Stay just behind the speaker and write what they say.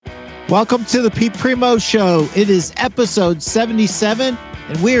Welcome to the Pete Primo Show. It is episode 77,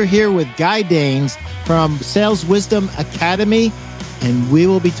 and we're here with Guy Daines from Sales Wisdom Academy, and we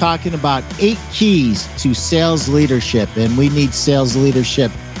will be talking about 8 keys to sales leadership, and we need sales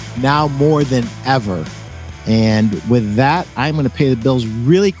leadership now more than ever. And with that, I'm going to pay the bills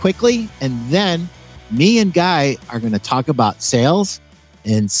really quickly, and then me and Guy are going to talk about sales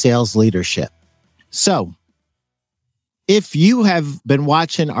and sales leadership. So, if you have been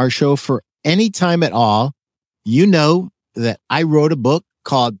watching our show for any time at all, you know that I wrote a book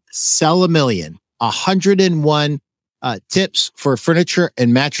called Sell a Million, 101 tips for furniture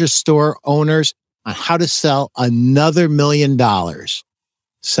and mattress store owners on how to sell another $1 million.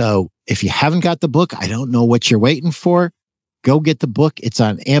 So if you haven't got the book, I don't know what you're waiting for. Go get the book. It's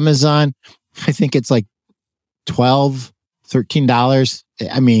on Amazon. I think it's like $12, $13.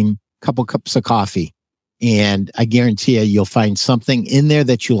 I mean, a couple cups of coffee. And I guarantee you'll find something in there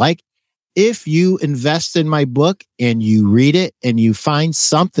that you like. If you invest in my book and you read it and you find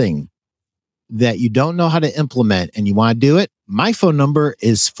something that you don't know how to implement and you want to do it, my phone number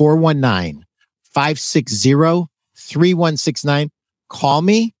is 419-560-3169. Call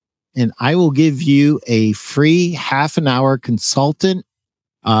me and I will give you a free half-an-hour consultant.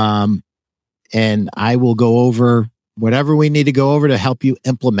 And I will go over whatever we need to go over to help you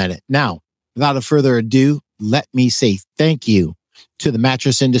implement it. Now, without further ado, let me say thank you to the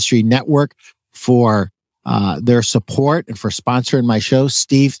Mattress Industry Network for their support and for sponsoring my show.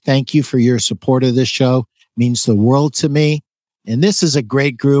 Steve, thank you for your support of this show. It means the world to me. And this is a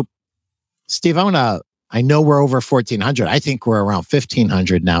great group. Steve, I know we're over 1,400. I think we're around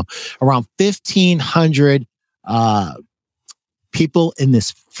 1,500 now. Around 1,500 people in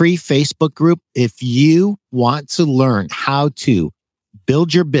this free Facebook group. If you want to learn how to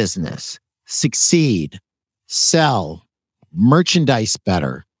build your business, succeed, sell, merchandise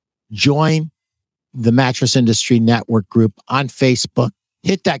better, join the Mattress Industry Network group on Facebook.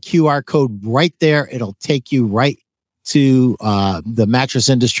 Hit that QR code right there. It'll take you right to the Mattress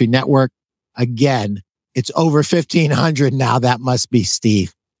Industry Network. Again, it's over 1,500 now. That must be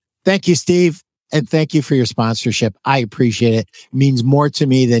Steve. Thank you, Steve. And thank you for your sponsorship. I appreciate it. It means more to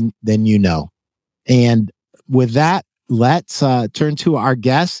me than you know. And with that, let's turn to our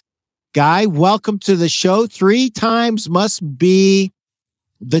guest. Guy, welcome to the show. 3 times must be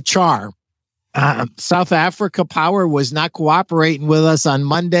the charm. South Africa Power was not cooperating with us on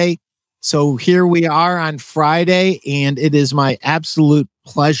Monday. So here we are on Friday, and it is my absolute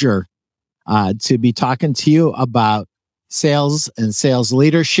pleasure to be talking to you about sales and sales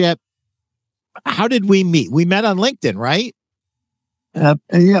leadership. How did we meet? We met on LinkedIn, right? Yeah,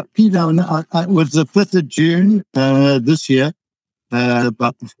 Peter, it was the 5th of June this year,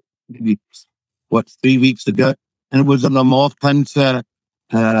 about 3 weeks ago. And it was on the Mark Hunter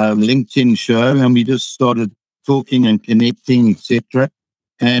LinkedIn show, and we just started talking and connecting, etc.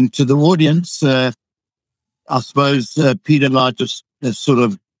 And to the audience, I suppose Peter and I just sort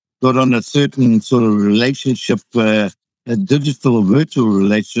of got on a certain sort of relationship, a digital virtual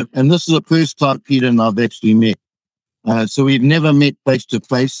relationship. And this is the first time Peter and I've actually met. So we've never met face to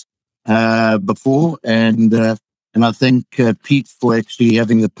face before, and I thank Pete for actually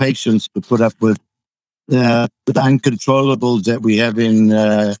having the patience to put up with the uncontrollables that we have in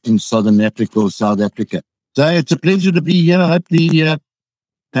Southern Africa or South Africa. So it's a pleasure to be here. Hopefully,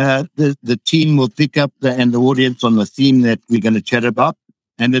 the team will pick up and the audience on the theme that we're going to chat about,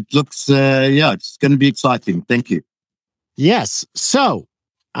 and it looks it's going to be exciting. Thank you. Yes. So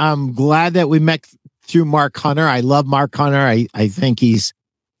I'm glad that we met through Mark Hunter. I love Mark Hunter. I think he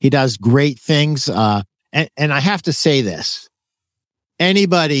does great things. And I have to say this,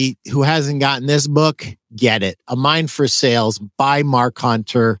 anybody who hasn't gotten this book, get it. A Mind for Sales by Mark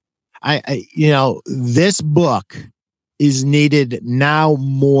Hunter. This book is needed now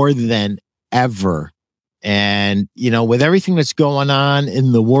more than ever. And, with everything that's going on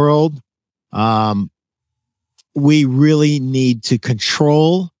in the world, we really need to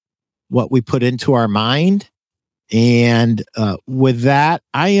control what we put into our mind. And with that,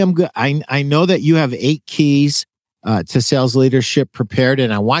 I know that you have 8 keys to sales leadership prepared,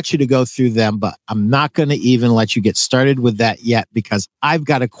 and I want you to go through them, but I'm not going to even let you get started with that yet, because I've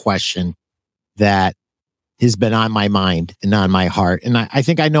got a question that has been on my mind and on my heart. And I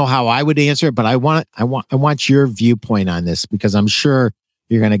think I know how I would answer it, but I want your viewpoint on this, because I'm sure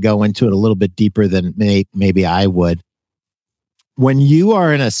you're going to go into it a little bit deeper than maybe I would. When you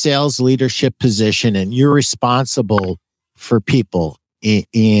are in a sales leadership position and you're responsible for people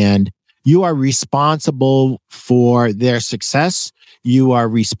and you are responsible for their success, you are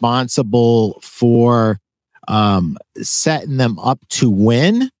responsible for setting them up to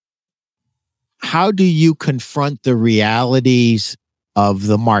win, how do you confront the realities of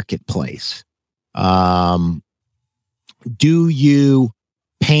the marketplace? Do you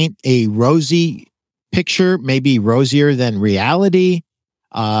paint a rosy picture, maybe rosier than reality,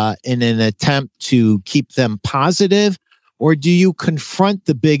 in an attempt to keep them positive? Or do you confront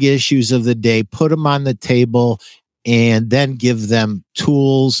the big issues of the day, put them on the table, and then give them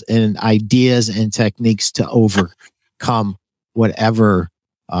tools and ideas and techniques to overcome whatever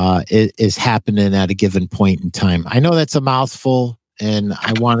is happening at a given point in time? I know that's a mouthful, and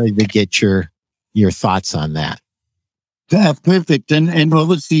I wanted to get your thoughts on that. Yeah, perfect. And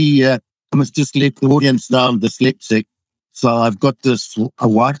obviously, I must just let the audience know I'm dyslexic. So I've got this a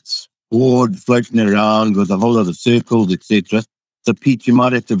white board floating around with a whole lot of circles, etc. So Pete, you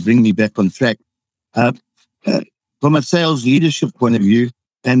might have to bring me back on track. Uh, from a sales leadership point of view,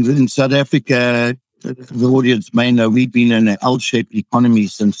 and in South Africa, the audience may know we've been in an L-shaped economy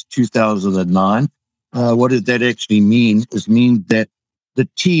since 2009. What does that actually mean? It means that the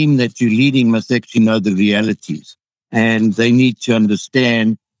team that you're leading must actually know the realities, and they need to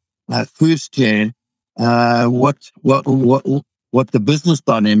understand firsthand what the business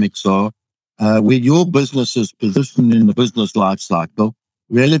dynamics are, where your business is positioned in the business life cycle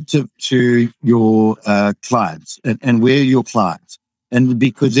relative to your clients, and where your clients. And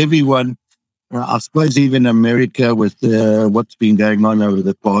because everyone, I suppose even America with what's been going on over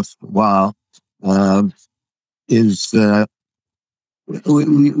the past while, is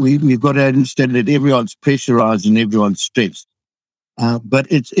we've got to understand that everyone's pressurized and everyone's stressed. But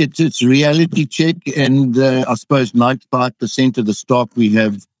it's reality check, and I suppose 95% of the staff we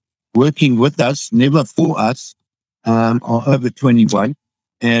have working with us, never for us, are over 21,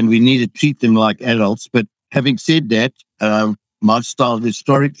 and we need to treat them like adults. But having said that, my style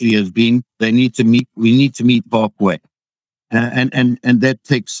historically has been we need to meet halfway, and that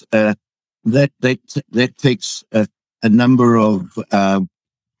takes that takes a number of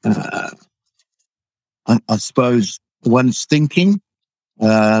I suppose one's thinking.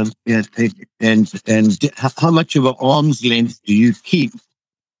 And how much of an arm's length do you keep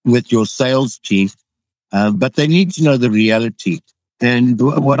with your sales team? But they need to know the reality. And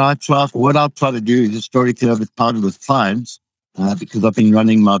what I try to do historically over time with clients, because I've been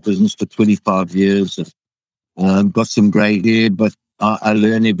running my business for 25 years, and got some grey hair, but I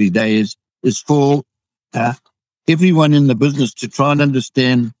learn every day. Is for everyone in the business to try and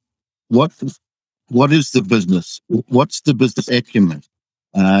understand what is the business, what's the business acumen,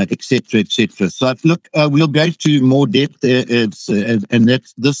 et cetera, et cetera. So look, we'll go to more depth. This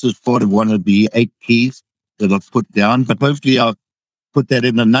is part of one of the 8 keys that I've put down, but hopefully I'll put that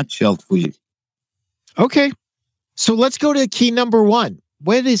in a nutshell for you. Okay. So let's go to key number 1.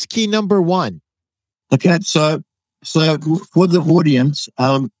 What is key number 1? Okay. So for the audience,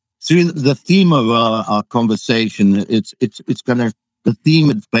 through the theme of our conversation, the theme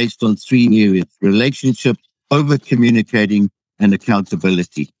is based on 3 areas: relationships, over communicating, and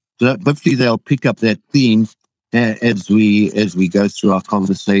accountability. So hopefully they'll pick up that theme as we go through our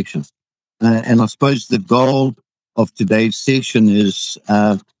conversation. And I suppose the goal of today's session is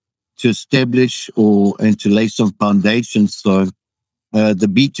to establish and to lay some foundations so the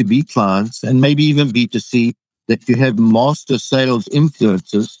B2B clients, and maybe even B2C, that you have master sales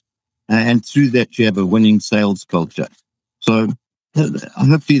influencers, and through that you have a winning sales culture. So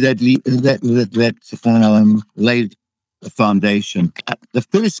hopefully that laid the foundation. The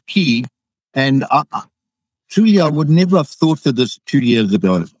first key, and truly I would never have thought of this 2 years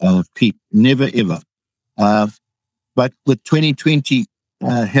ago, Pete, never ever. But with 2020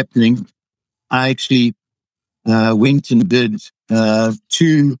 happening, I actually went and did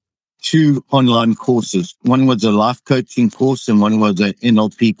two online courses. One was a life coaching course and one was an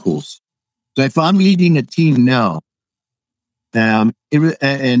NLP course. So if I'm leading a team now, and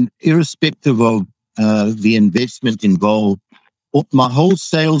irrespective of the investment involved, my whole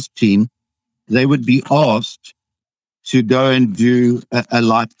sales team, they would be asked to go and do a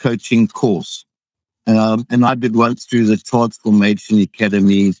life coaching course. And I did one through the Transformation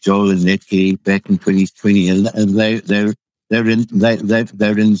Academy, Joel and Natalie, back in 2020, and they're in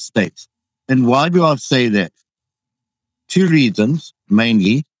the States. And why do I say that? 2 reasons,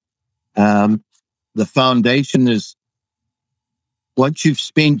 mainly. The foundation is, once you've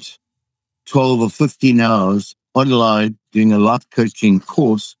spent 12 or 15 hours online doing a life coaching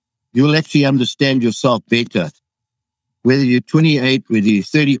course, you'll actually understand yourself better. Whether you're 28, whether you're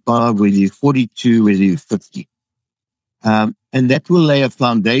 35, whether you're 42, whether you're 50. And that will lay a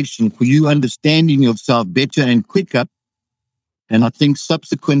foundation for you understanding yourself better and quicker. And I think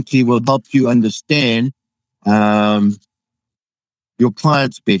subsequently will help you understand your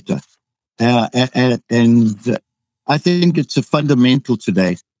clients better. And I think it's a fundamental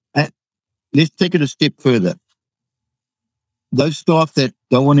today. Uh, let's take it a step further. Those staff that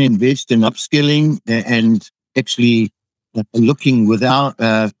don't want to invest in upskilling and actually looking without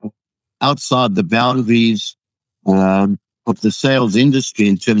outside the boundaries of the sales industry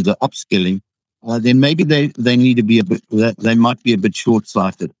in terms of upskilling, then maybe they need to be a bit, they might be a bit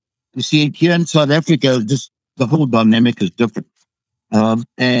short-sighted. You see, here in South Africa, just the whole dynamic is different.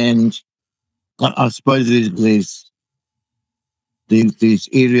 And I suppose there's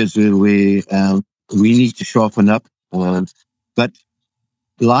areas where we need to sharpen up. But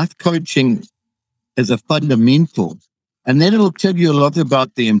life coaching is a fundamental, and then it'll tell you a lot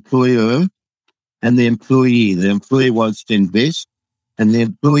about the employer and the employee. The employee wants to invest, and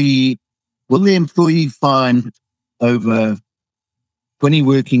will the employee find over 20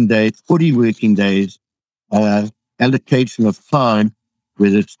 working days, 40 working days, allocation of time,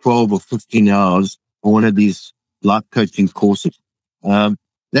 whether it's 12 or 15 hours, on one of these life coaching courses.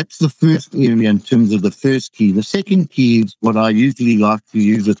 That's the first area in terms of the first key. The second key is what I usually like to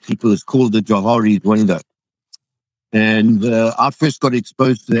use with people is called the Johari's window. And I first got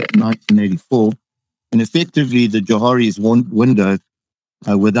exposed to that in 1984. And effectively, the Johari's window,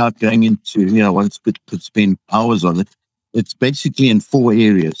 without going into, one could spend hours on it, it's basically in 4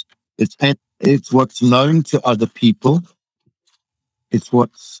 areas. It's what's known to other people, it's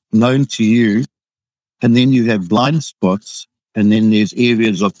what's known to you, and then you have blind spots, and then there's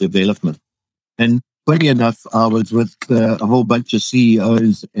areas of development. And funny enough, I was with a whole bunch of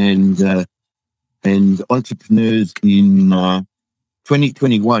CEOs and entrepreneurs in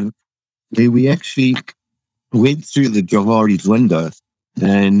 2021, where we actually went through the Johari's window,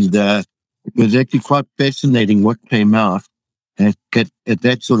 and it was actually quite fascinating what came out at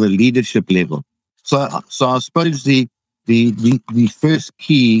that sort of leadership level. So I suppose the first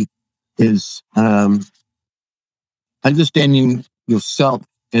key is understanding yourself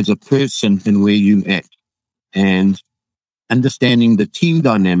as a person and where you act, and understanding the team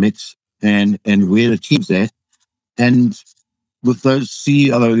dynamics and where the team's at. And with those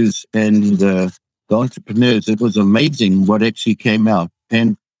CEOs and the entrepreneurs, it was amazing what actually came out.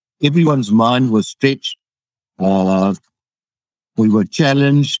 And everyone's mind was stretched. We were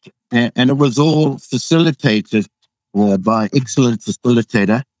challenged, and it was all facilitated by excellent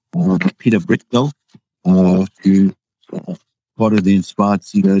facilitator, Peter Bricknell, who part of the Inspired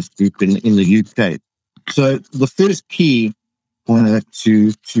CEOs group in the UK. So the first key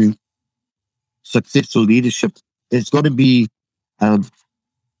to successful leadership has got to be on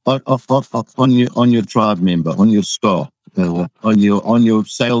your tribe member, on your staff, on your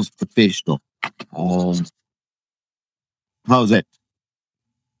sales professional. How's that?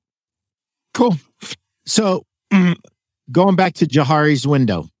 Cool. So going back to Johari's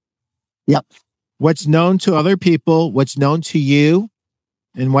window. Yep. What's known to other people, what's known to you,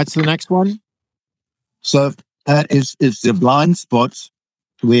 and what's the next one? So is the blind spots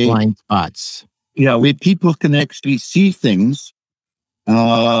where where people can actually see things,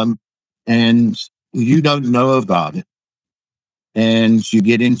 and you don't know about it. And you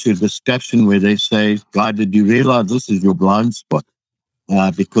get into a discussion where they say, "Guy, did you realize this is your blind spot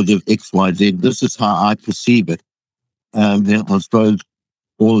because of X, Y, Z? This is how I perceive it." Then I suppose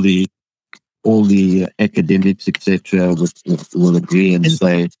all the academics, etc., will agree and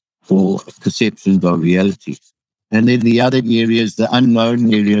say, "For perceptions of reality." And then the other area is the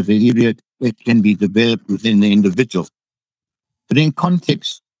unknown area, the area that can be developed within the individual. But in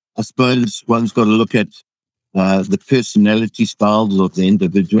context, I suppose one's got to look at the personality styles of the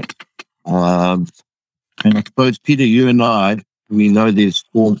individual. And I suppose, Peter, you and I, we know there's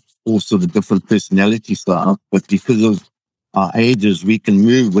all sort of different personality styles, but because of our ages, we can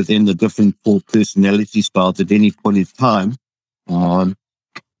move within the different 4 personality styles at any point in time.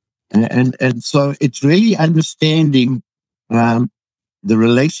 And so it's really understanding the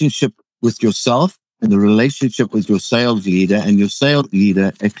relationship with yourself and the relationship with your sales leader, and your sales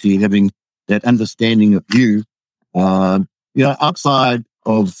leader actually having that understanding of you, outside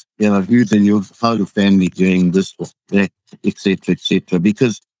of, who's in your family doing this or that, et cetera,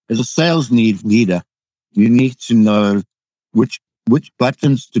 because as a sales leader, you need to know which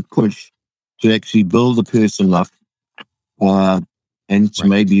buttons to push to actually build a person up, and to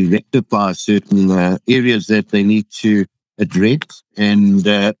maybe rectify certain areas that they need to address and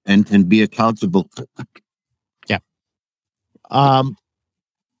be accountable for. Yeah.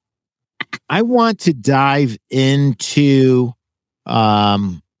 I want to dive into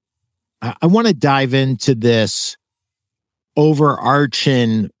this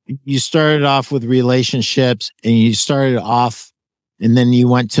overarching. You started off with relationships, and you started off and then you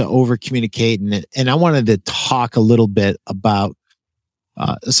went to over communicate. And I wanted to talk a little bit about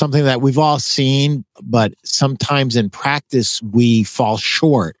something that we've all seen, but sometimes in practice we fall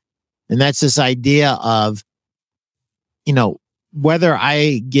short. And that's this idea of, whether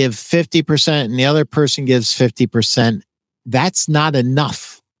I give 50% and the other person gives 50%, that's not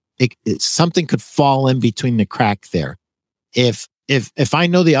enough. Something could fall in between the crack there. If I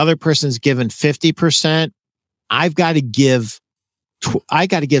know the other person's given 50%, I've got to give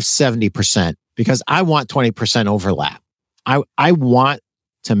 70% because I want 20% overlap. I want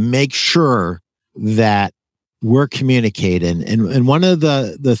to make sure that we're communicating. And one of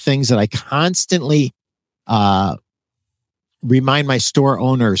the things that I constantly remind my store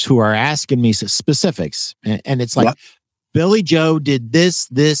owners who are asking me specifics, and it's like, yep, Billy Joe did this,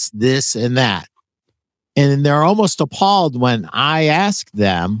 and that. And they're almost appalled when I ask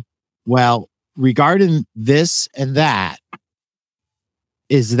them, well, regarding this and that,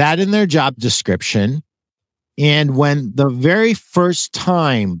 is that in their job description? And when the very first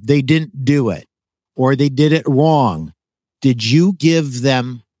time they didn't do it or they did it wrong, did you give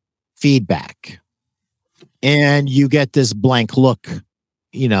them feedback? And you get this blank look,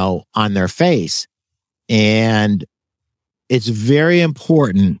 on their face. And it's very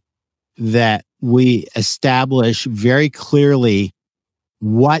important that we establish very clearly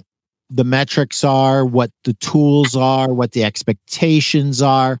what the metrics are, what the tools are, what the expectations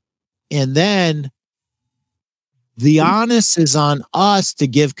are. And then the onus is on us to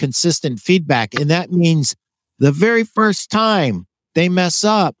give consistent feedback. And that means the very first time they mess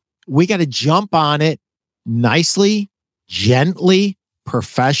up, we got to jump on it nicely, gently,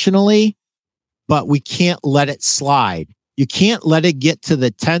 professionally, but we can't let it slide. You can't let it get to the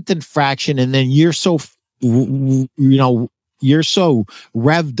 10th infraction and then you're so revved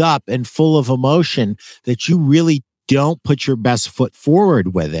up and full of emotion that you really don't put your best foot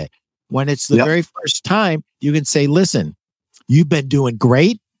forward with it. When it's the very first time, you can say, listen, you've been doing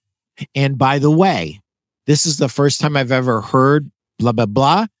great. And by the way, this is the first time I've ever heard blah, blah,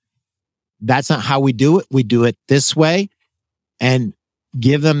 blah. That's not how we do it. We do it this way, and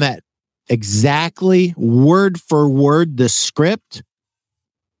give them that exactly word for word, the script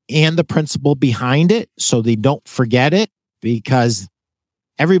and the principle behind it so they don't forget it, because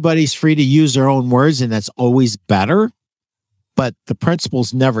everybody's free to use their own words and that's always better. But the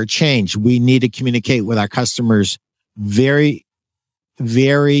principles never change. We need to communicate with our customers very,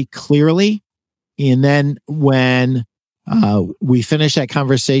 very clearly. And then when we finish that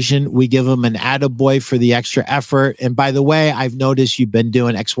conversation, we give them an attaboy for the extra effort. And by the way, I've noticed you've been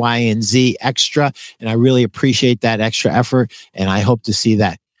doing X, Y, and Z extra, and I really appreciate that extra effort. And I hope to see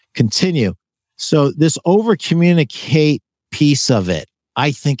that continue. So this over communicate piece of it,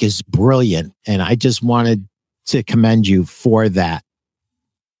 I think, is brilliant. And I just wanted to commend you for that.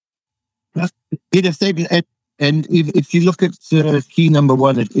 Peter, thank you. And if you look at key number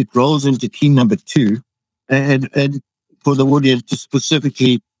one, it rolls into key number two. And for the audience,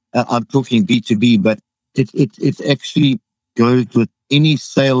 specifically, I'm talking B2B, but it actually goes with any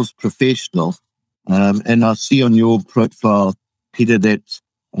sales professional. And I see on your profile, Peter, that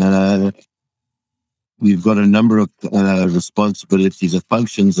we've got a number of responsibilities or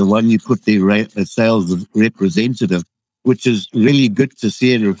functions. The one you put there, a sales representative, which is really good to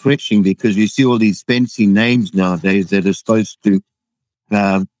see and refreshing, because you see all these fancy names nowadays that are supposed to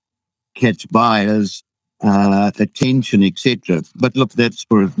catch buyers' attention, etc. But look, that's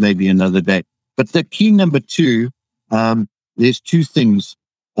for maybe another day. But the key number two, there's two things.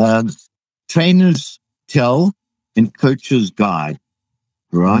 Trainers tell and coaches guide,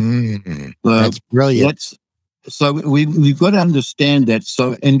 right? That's brilliant. So we've got to understand that.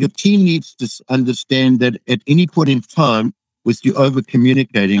 So, and your team needs to understand that at any point in time, with you over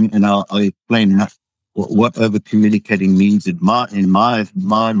communicating, and I'll explain what over communicating means in my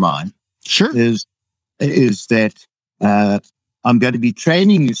mind. Sure, is that I'm going to be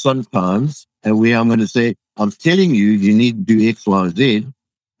training you sometimes, and where I'm going to say, I'm telling you, you need to do X, Y, Z,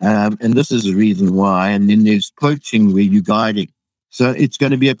 and this is the reason why. And then there's coaching where you're guiding. So it's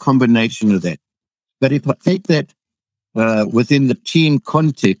going to be a combination of that. But if I take that within the team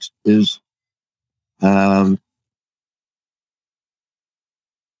context, is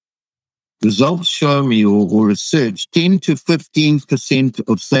results show me, or research, 10 to 15%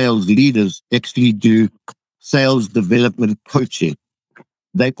 of sales leaders actually do sales development coaching.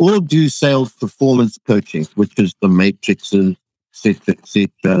 They all do sales performance coaching, which is the matrices, etc.,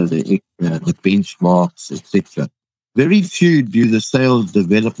 the benchmarks, etc. Very few do the sales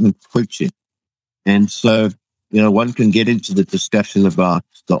development coaching. And so, one can get into the discussion about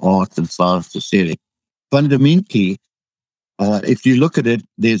the art and science of selling. Fundamentally, if you look at it,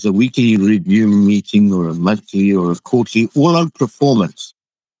 there's a weekly review meeting or a monthly or a quarterly, all on performance.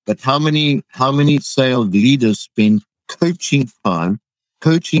 But how many sales leaders spend coaching time,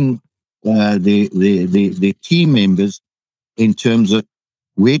 coaching their team members in terms of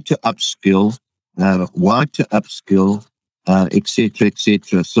where to upskill, why to upskill, et cetera, et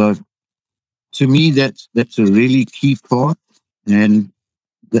cetera. So to me, that's a really key part. And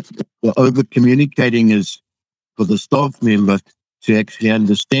the over communicating is for the staff member to actually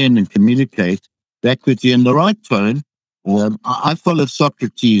understand and communicate back with you in the right tone. I follow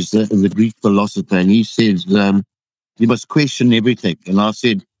Socrates, the Greek philosopher, and he says, you must question everything. And I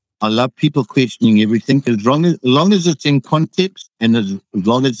said, I love people questioning everything as long as it's in context and as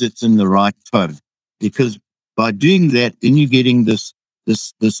long as it's in the right tone. Because by doing that, then you're getting this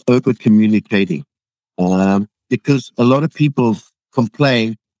over communicating. Because a lot of people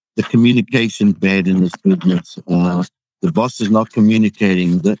complain the communication bad in this business. The boss is not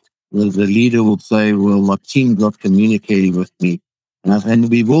communicating. The leader will say, well, my team's not communicating with me. And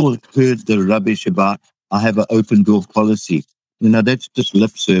we've all heard the rubbish about, I have an open door policy. That's just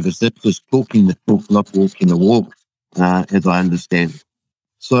lip service. That's just talking the talk, not walking the walk, as I understand it.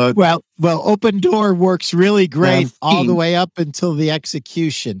 So, well, open door works really great all the way up until the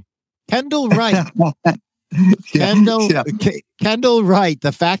execution. Kendall Wright. Kendall Wright.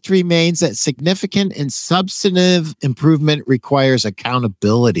 The fact remains that significant and substantive improvement requires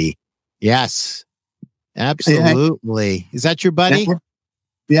accountability. Yes, absolutely. Is that your buddy?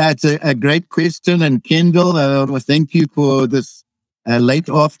 Yeah, it's a great question. And Kendall, thank you for this late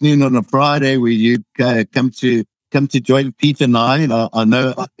afternoon on a Friday where you come to join Pete and I. I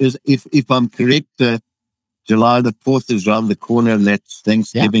know if I'm correct, July the 4th is around the corner, and that's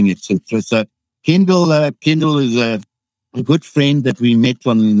Thanksgiving, etc. So Kendall is a good friend that we met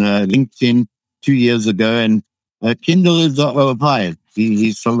on LinkedIn 2 years ago, and Kendall is Ohio.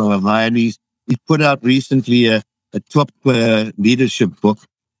 He's from Ohio, and he's put out recently a top leadership book.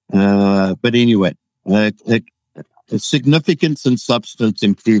 But anyway, significance and substance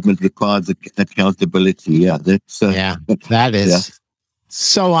improvement requires accountability. Yeah, that is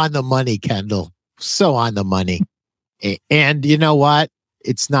so on the money, Kendall. So on the money. And you know what?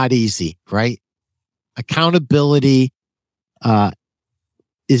 It's not easy, right? Accountability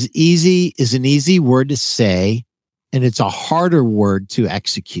is an easy word to say, and it's a harder word to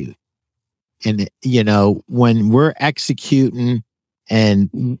execute. And when we're executing,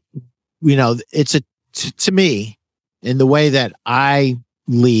 and it's to me, in the way that I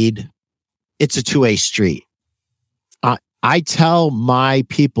lead, it's a two-way street. I tell my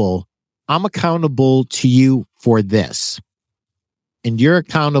people, I'm accountable to you for this, and you're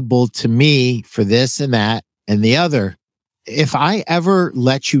accountable to me for this and that and the other. If I ever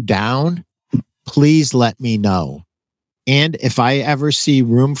let you down, please let me know. And if I ever see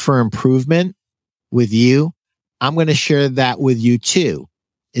room for improvement with you, I'm going to share that with you too.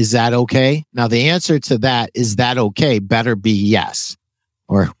 Is that okay? Now, the answer to that, is that okay, better be yes,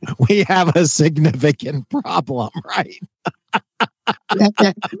 or we have a significant problem, right?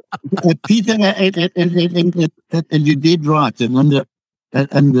 Peter, and you did right.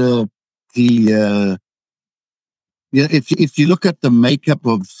 If you look at the makeup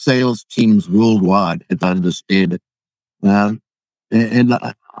of sales teams worldwide, as I understand it, and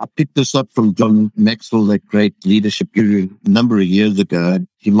I picked this up from John Maxwell, that great leadership guru, a number of years ago.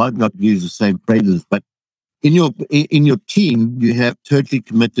 He might not use the same phrases, but in your team, you have totally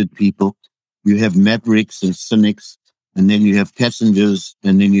committed people. You have mavericks and cynics, and then you have passengers,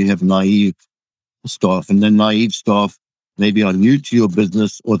 and then you have naive staff. And then naive staff maybe are new to your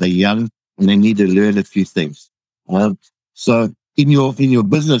business, or they're young and they need to learn a few things. So in your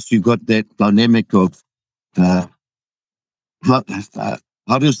business, you've got that dynamic of how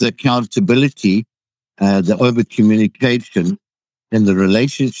does the accountability, the over communication, and the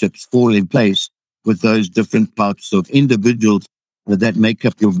relationships fall in place with those different types of individuals that make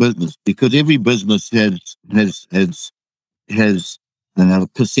up your business? Because every business has a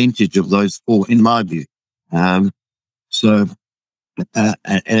percentage of those four, in my view. And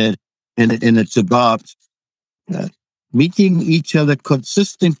it's about meeting each other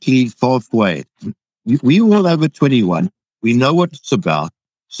consistently halfway. We all over 21. We know what it's about.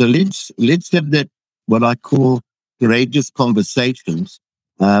 So let's have that, what I call courageous conversations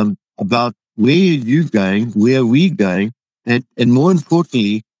about where are you going, where are we going, and more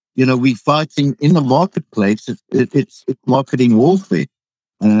importantly, we're fighting in the marketplace. It's marketing warfare,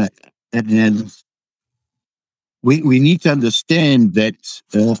 and we need to understand that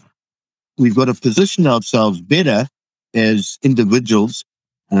we've got to position ourselves better as individuals,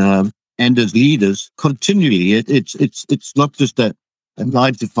 and and as leaders continually. It's not just a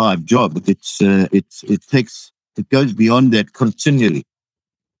 9 to 5 job. It goes beyond that continually.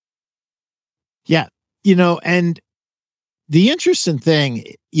 Yeah. And the interesting thing,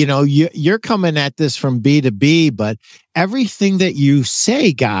 you're coming at this from B2B, but everything that you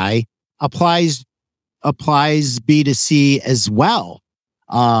say, Guy, applies B2C as well.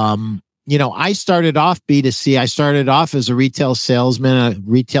 I started off B2C. I started off as a retail salesman, a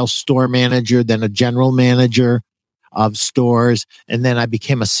retail store manager, then a general manager of stores, and then I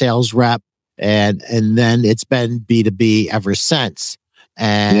became a sales rep, and then it's been B2B ever since.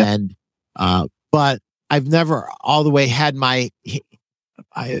 And but I've never all the way had my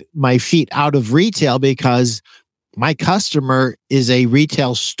feet out of retail because my customer is a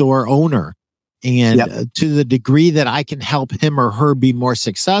retail store owner. And to the degree that I can help him or her be more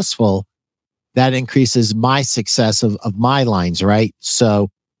successful, that increases my success of my lines, right? So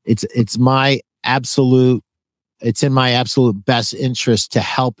it's in my absolute best interest to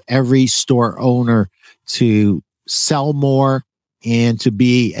help every store owner to sell more and to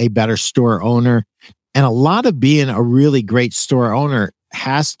be a better store owner. And a lot of being a really great store owner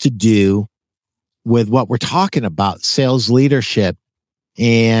has to do with what we're talking about, sales leadership.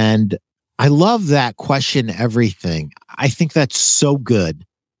 And I love that question, everything. I think that's so good.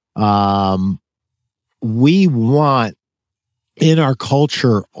 We want in our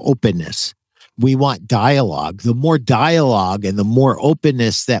culture openness. We want dialogue. The more dialogue and the more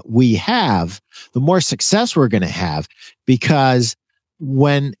openness that we have, the more success we're going to have. Because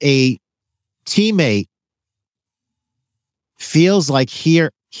when a teammate feels like he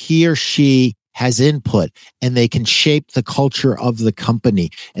or she has input and they can shape the culture of the company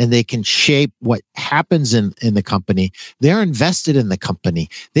and they can shape what happens in the company, they're invested in the company.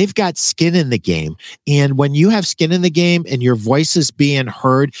 They've got skin in the game. And when you have skin in the game and your voice is being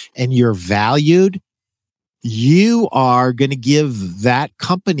heard and you're valued, you are going to give that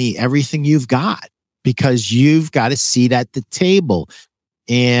company everything you've got because you've got a seat at the table.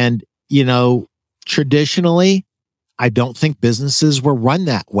 And, traditionally, I don't think businesses were run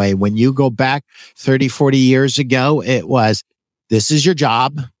that way. When you go back 30, 40 years ago, it was, this is your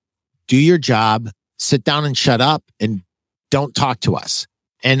job, do your job, sit down and shut up and don't talk to us.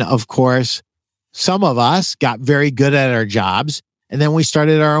 And of course, some of us got very good at our jobs. And then we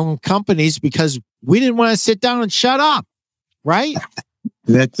started our own companies because we didn't want to sit down and shut up. Right?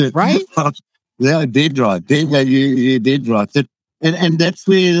 That's it. Right? Yeah, dead right. You did right. And that's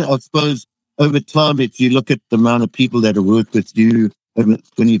where I suppose over time, if you look at the amount of people that have worked with you over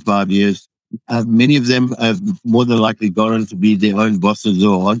 25 years, many of them have more than likely gone on to be their own bosses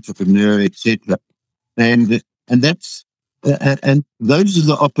or entrepreneur, etc. And that's and those are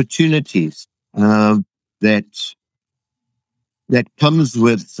the opportunities that comes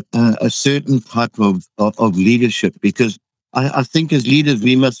with a certain type of leadership. Because I think as leaders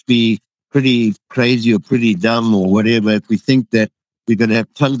we must be pretty crazy or pretty dumb or whatever if we think that we're going to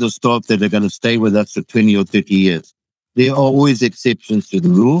have tons of staff that are going to stay with us for 20 or 30 years. There are always exceptions to the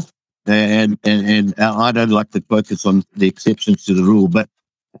rule. And I don't like to focus on the exceptions to the rule. But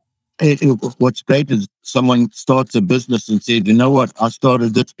what's great is someone starts a business and says, you know what, I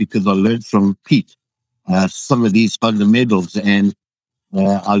started this because I learned from Pete some of these fundamentals. And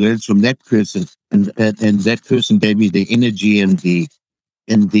I learned from that person. And that person gave me the energy and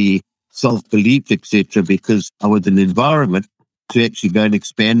the self-belief, etc., because I was in an environment to actually go and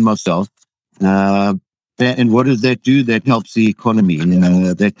expand myself. And what does that do? That helps the economy.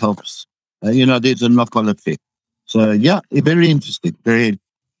 That helps, there's a knock-on effect. So, yeah, very interesting. Very.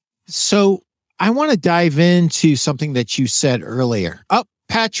 So I want to dive into something that you said earlier. Oh,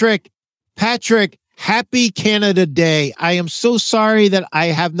 Patrick, happy Canada Day. I am so sorry that I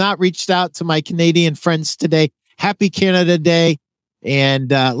have not reached out to my Canadian friends today. Happy Canada Day. And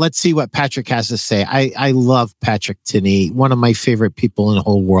let's see what Patrick has to say. I love Patrick Tinney, one of my favorite people in the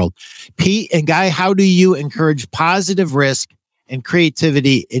whole world. Pete and Guy, how do you encourage positive risk and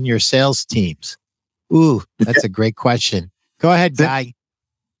creativity in your sales teams? Ooh, that's a great question. Go ahead, Guy.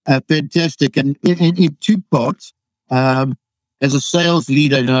 Fantastic. And in 2 parts, as a sales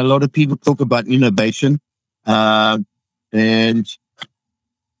leader, a lot of people talk about innovation. And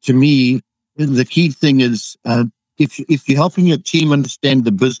to me, the key thing is if you're helping your team understand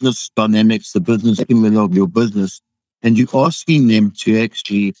the business dynamics, the business acumen of your business, and you're asking them to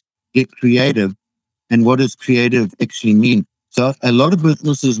actually get creative, and what does creative actually mean? So a lot of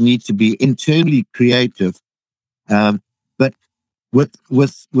businesses need to be internally creative, but with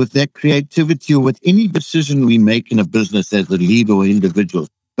that creativity or with any decision we make in a business as a leader or individual,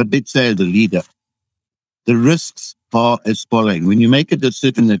 but let's say as a leader, the risks are as following. When you make a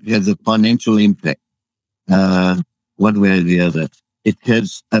decision that has a financial impact, one way or the other, it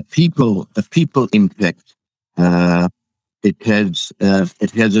has a people impact. It has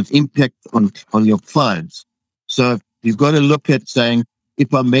an impact on your clients. So you've got to look at saying,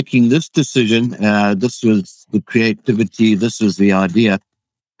 if I'm making this decision, this was the creativity, this was the idea,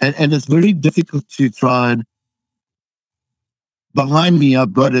 and it's very difficult to try and. Behind me,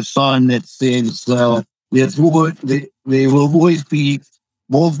 I've got a sign that says there will always be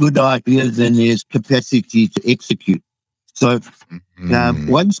more good ideas than there's capacity to execute. So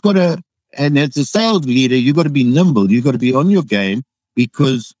one's got to, and as a sales leader, you've got to be nimble. You've got to be on your game,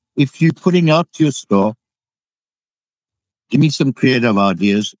 because if you're putting out to your store, give me some creative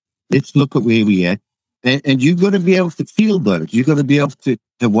ideas. Let's look at where we at. And you've got to be able to feel those. You've got to be able to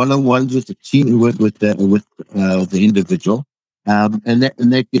have one-on-ones with the team, with the individual. And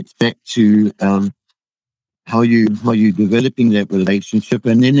that gets back to how you developing that relationship,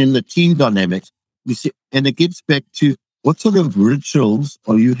 and then in the team dynamics, you see, and it gets back to what sort of rituals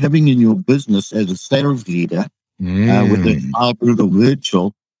are you having in your business as a sales leader, with the hybrid or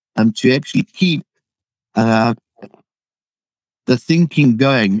virtual, to actually keep the thinking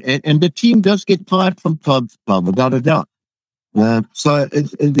going, and the team does get tired from time to time, without a doubt. So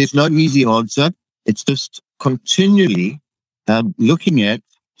there's no easy answer. It's just continually looking at,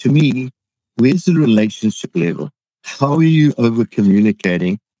 to me, where's the relationship level? How are you over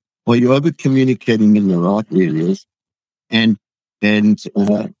communicating? Are you over communicating in the right areas? And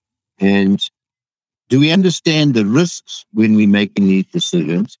do we understand the risks when we're making these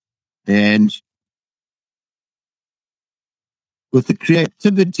decisions? And with the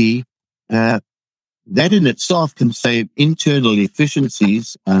creativity, that in itself can save internal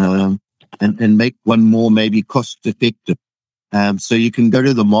efficiencies, and make one more maybe cost effective. So you can go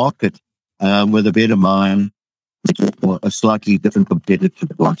to the market with a better mind or a slightly different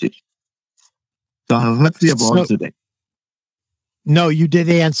competitive advantage. So hopefully I've answered that. No, you did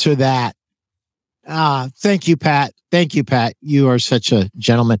answer that. Thank you, Pat. Thank you, Pat. You are such a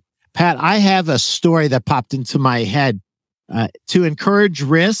gentleman. Pat, I have a story that popped into my head. To encourage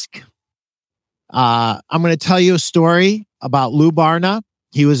risk, I'm going to tell you a story about Lou Barna.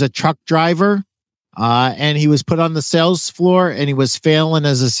 He was a truck driver. And he was put on the sales floor, and he was failing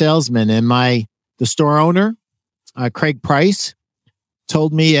as a salesman. And the store owner, Craig Price,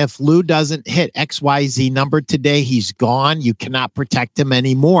 told me, if Lou doesn't hit XYZ number today, he's gone. You cannot protect him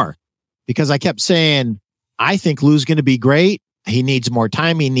anymore. Because I kept saying, I think Lou's going to be great. He needs more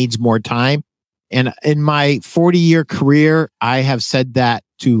time. He needs more time. And in my 40-year career, I have said that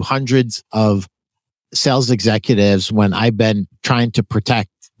to hundreds of sales executives when I've been trying to protect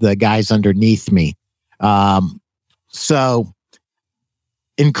the guys underneath me. So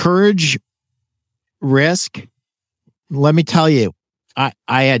encourage risk. Let me tell you, I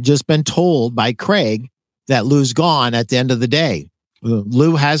had just been told by Craig that Lou's gone at the end of the day.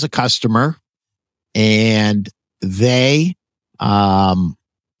 Lou has a customer, and they have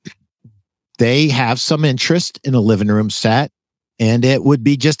some interest in a living room set, and it would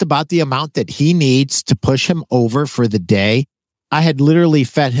be just about the amount that he needs to push him over for the day. I had literally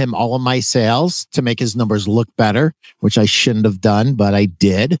fed him all of my sales to make his numbers look better, which I shouldn't have done, but I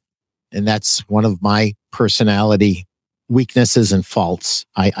did. And that's one of my personality weaknesses and faults.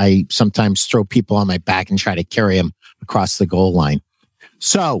 I sometimes throw people on my back and try to carry them across the goal line.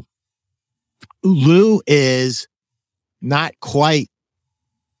 So Lou is not quite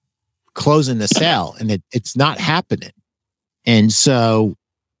closing the sale, and it's not happening. And so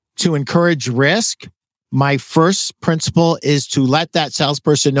to encourage risk, my first principle is to let that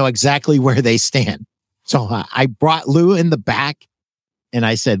salesperson know exactly where they stand. So I brought Lou in the back and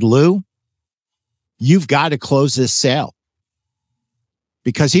I said, Lou, you've got to close this sale,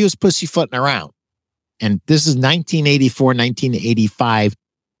 because he was pussyfooting around. And this is 1984, 1985.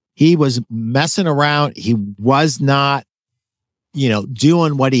 He was messing around. He was not,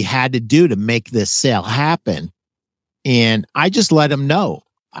 doing what he had to do to make this sale happen. And I just let him know.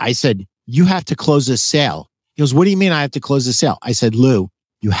 I said, you have to close this sale. He goes, what do you mean I have to close the sale? I said, Lou,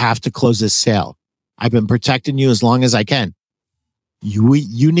 you have to close this sale. I've been protecting you as long as I can.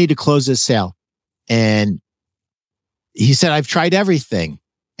 You need to close this sale. And he said, I've tried everything.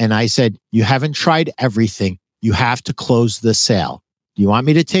 And I said, you haven't tried everything. You have to close the sale. Do you want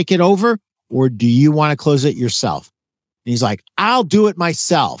me to take it over, or do you want to close it yourself? And he's like, I'll do it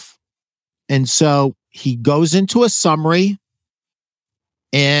myself. And so he goes into a summary,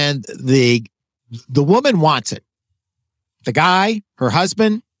 and the woman wants it. The guy, her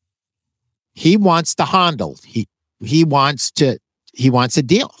husband, he wants to handle. He wants a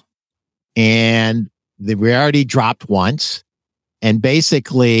deal. And We already dropped once. And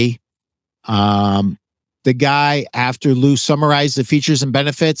basically, the guy, after Lou summarized the features and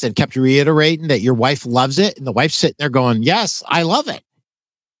benefits and kept reiterating that your wife loves it, and the wife's sitting there going, yes, I love it.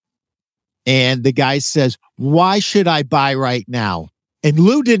 And the guy says, why should I buy right now? And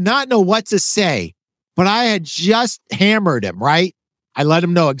Lou did not know what to say, but I had just hammered him, right? I let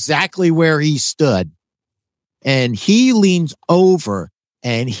him know exactly where he stood. And he leans over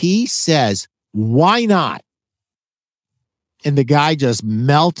and he says, why not? And the guy just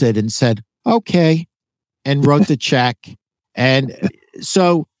melted and said, okay, and wrote the check. And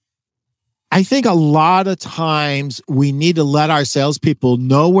so I think a lot of times we need to let our salespeople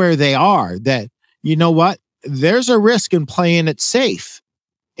know where they are, that, you know what, there's a risk in playing it safe.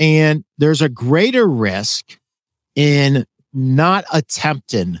 And there's a greater risk in not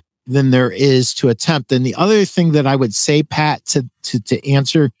attempting than there is to attempt. And the other thing that I would say, Pat, to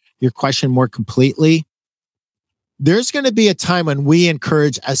answer your question more completely, there's going to be a time when we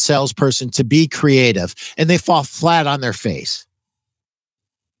encourage a salesperson to be creative and they fall flat on their face.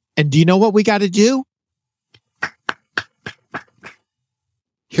 And do you know what we got to do?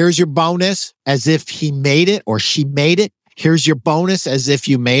 Here's your bonus, as if he made it or she made it. Here's your bonus, as if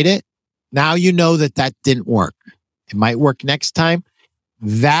you made it. Now you know that didn't work. It might work next time.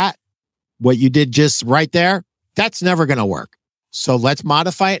 What you did just right there, that's never going to work. So let's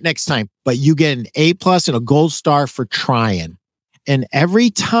modify it next time. But you get an A+ and a gold star for trying. And every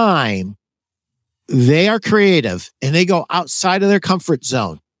time they are creative and they go outside of their comfort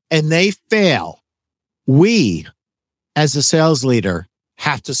zone and they fail, we, as a sales leader,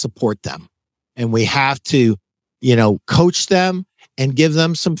 have to support them. And we have to, coach them and give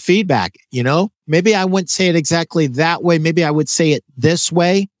them some feedback. Maybe I wouldn't say it exactly that way. Maybe I would say it this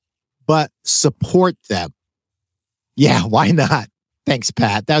way, but support them. Yeah, why not? Thanks,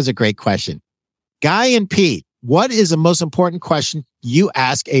 Pat. That was a great question. Guy and Pete, what is the most important question you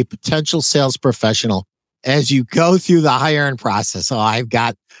ask a potential sales professional as you go through the hiring process? Oh, I've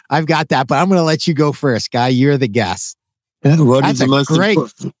got that, but I'm going to let you go first, Guy. You're the guest. What is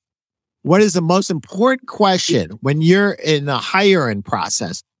the most important question when you're in the hiring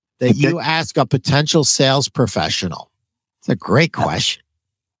process that you ask a potential sales professional? It's a great question.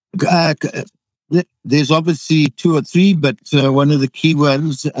 There's obviously two or three, but one of the key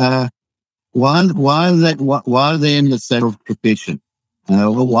ones, why are they in the sales profession?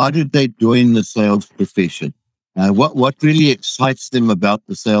 Why did they join the sales profession? What really excites them about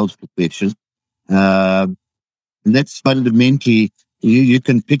the sales profession? And that's fundamentally, you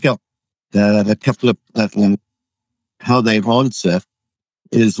can pick up a couple of how they answer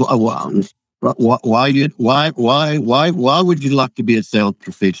is why would you like to be a sales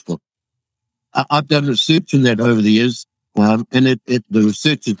professional? I've done research on that over the years, and the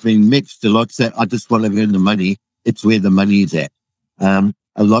research has been mixed. A lot say, I just want to earn the money. It's where the money is at. A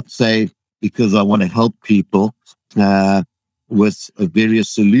lot say, because I want to help people with various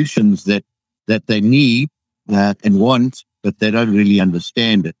solutions that they need and want, but they don't really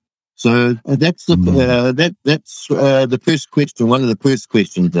understand it. So that's the first question. One of the first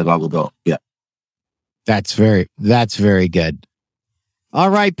questions that I would ask. Yeah, that's very good. All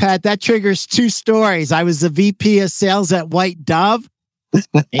right, Pat, that triggers two stories. I was the VP of sales at White Dove,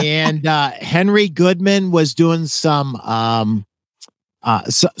 and Henry Goodman was doing some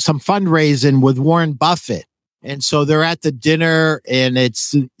fundraising with Warren Buffett. And so they're at the dinner, and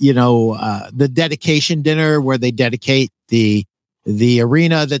it's, the dedication dinner where they dedicate the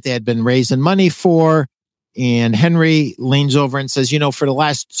arena that they had been raising money for. And Henry leans over and says, for the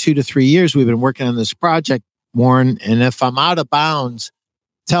last 2 to 3 years, we've been working on this project, Warren, and if I'm out of bounds,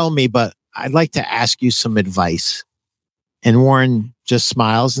 tell me, but I'd like to ask you some advice. And Warren just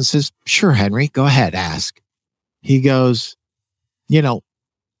smiles and says, sure, Henry, go ahead, ask. He goes,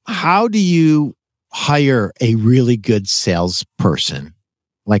 how do you hire a really good salesperson,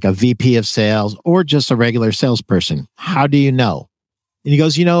 like a VP of sales or just a regular salesperson? How do you know? And he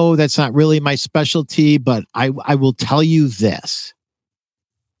goes, that's not really my specialty, but I will tell you this,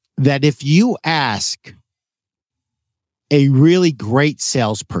 that if you ask a really great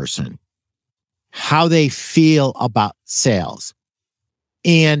salesperson how they feel about sales,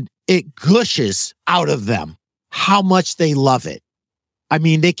 and it gushes out of them how much they love it. I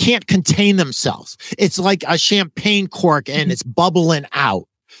mean, they can't contain themselves. It's like a champagne cork and it's bubbling out.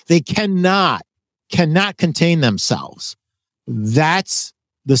 They cannot contain themselves. That's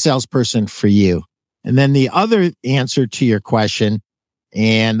the salesperson for you. And then the other answer to your question,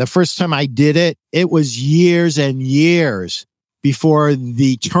 and the first time I did it, it was years and years before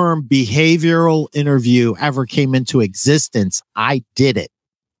the term behavioral interview ever came into existence. I did it.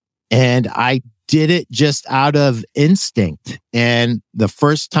 And I did it just out of instinct. And the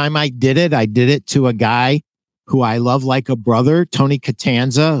first time I did it to a guy who I love like a brother, Tony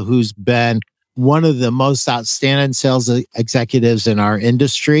Catanza, who's been one of the most outstanding sales executives in our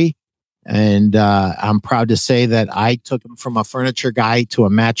industry. And I'm proud to say that I took him from a furniture guy to a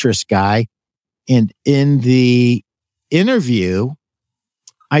mattress guy. And in the interview,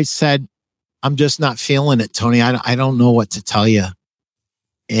 I said, I'm just not feeling it, Tony. I don't know what to tell you.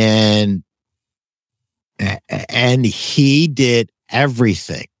 And he did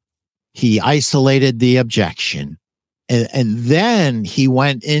everything. He isolated the objection. And then he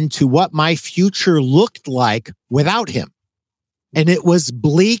went into what my future looked like without him. And it was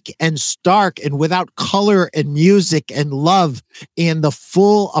bleak and stark and without color and music and love and the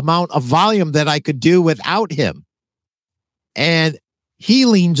full amount of volume that I could do without him. And he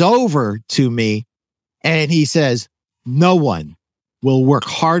leans over to me and he says, no one will work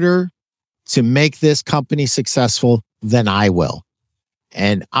harder to make this company successful than I will.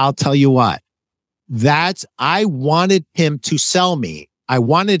 And I'll tell you what, I wanted him to sell me. I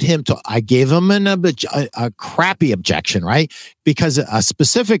gave him a crappy objection, right? Because a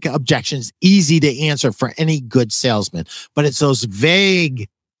specific objection is easy to answer for any good salesman, but it's those vague,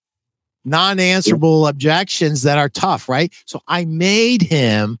 non-answerable objections that are tough, right? So I made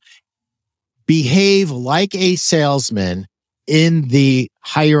him behave like a salesman in the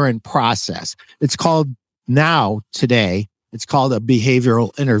hiring process. It's called today, it's called a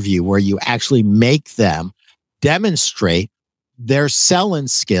behavioral interview, where you actually make them demonstrate their selling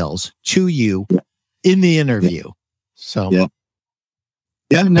skills to you in the interview. So,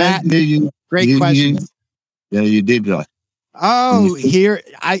 great question. You did right. Oh,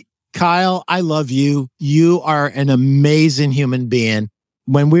 Kyle, I love you. You are an amazing human being.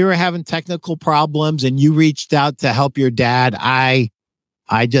 When we were having technical problems and you reached out to help your dad, I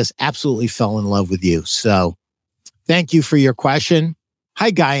just absolutely fell in love with you. So thank you for your question.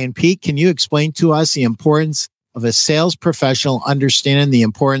 Hi, Guy and Pete. Can you explain to us the importance of a sales professional understanding the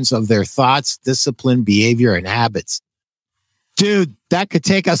importance of their thoughts, discipline, behavior, and habits? Dude, that could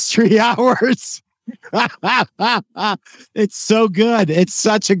take us 3 hours. It's so good. It's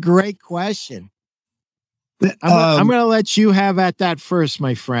such a great question. I'm going to let you have at that first,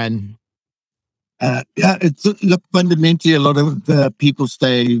 my friend. It's fundamentally a lot of people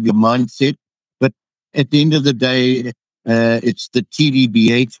say your mindset, but at the end of the day, it's the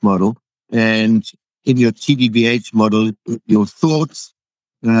TDBH model. And in your TDBH model, your thoughts,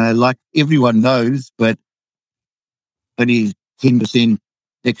 like everyone knows, but only 10%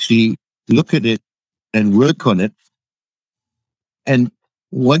 actually look at it and work on it. And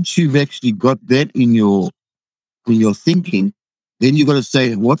once you've actually got that in your thinking, then you've got to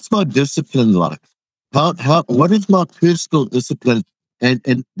say, what's my discipline like? What is my personal discipline?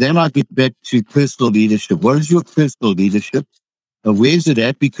 And then I get back to personal leadership. What is your personal leadership? Where's it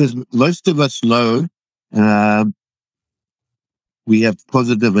at? Because most of us know we have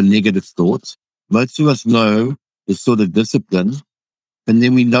positive and negative thoughts. Most of us know the sort of discipline, and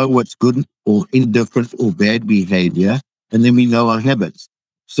then we know what's good or indifferent or bad behavior, and then we know our habits.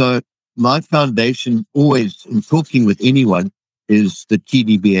 So my foundation always in talking with anyone is the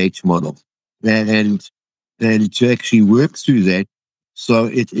TDBH model, and to actually work through that. So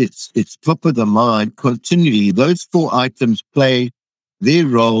it's top of the mind continually. Those 4 items play their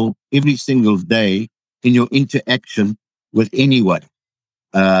role every single day in your interaction with anyone.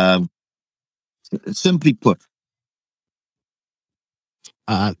 Simply put,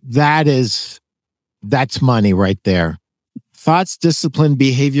 that's money right there. Thoughts, discipline,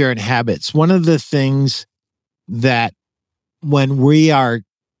 behavior, and habits. One of the things that when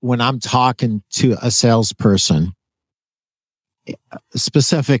I'm talking to a salesperson,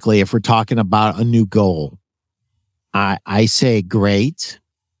 specifically if we're talking about a new goal, I say great.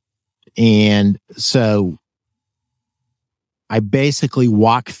 And so I basically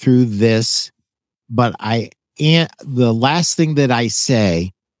walk through this, but the last thing that I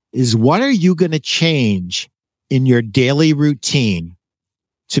say is, what are you going to change in your daily routine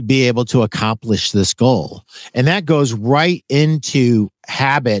to be able to accomplish this goal? And that goes right into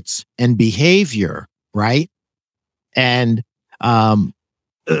habits and behavior, right? And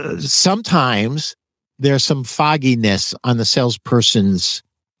sometimes there's some fogginess on the salesperson's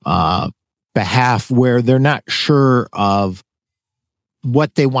behalf where they're not sure of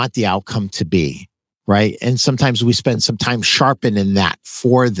what they want the outcome to be, right? And sometimes we spend some time sharpening that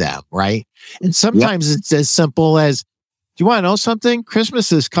for them, right? And sometimes it's as simple as, do you want to know something?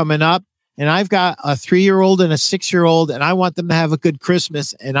 Christmas is coming up, and I've got a 3-year-old and a 6-year-old, and I want them to have a good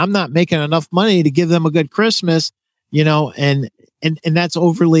Christmas, and I'm not making enough money to give them a good Christmas, and and that's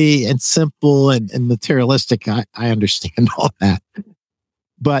overly and simple and materialistic. I understand all that.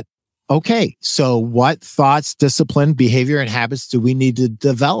 But okay, so what thoughts, discipline, behavior, and habits do we need to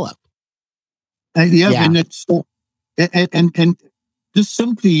develop? And it's and just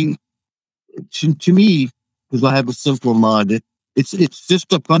simply to me, because I have a simple mind, it's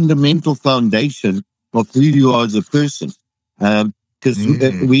just a fundamental foundation of who you are as a person. Because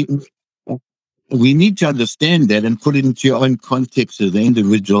we need to understand that and put it into your own context as an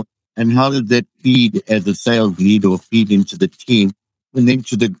individual. And how does that feed as a sales leader or feed into the team and then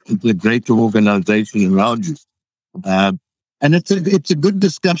to the greater organization around you? And it's a good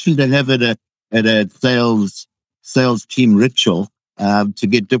discussion to have at a sales team ritual to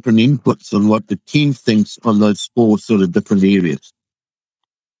get different inputs on what the team thinks on those four sort of different areas.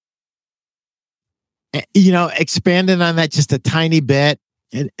 Expanding on that just a tiny bit,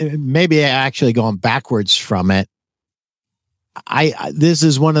 and maybe actually going backwards from it. This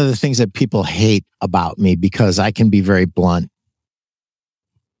is one of the things that people hate about me because I can be very blunt.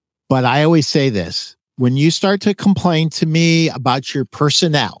 But I always say this: when you start to complain to me about your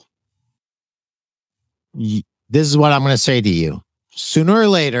personnel, this is what I'm going to say to you. Sooner or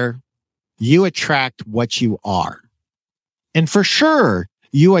later, you attract what you are. And for sure,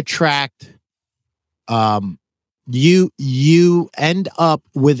 you attract, you end up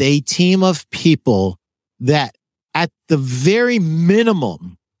with a team of people that at the very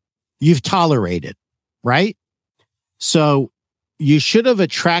minimum you've tolerated, right? So you should have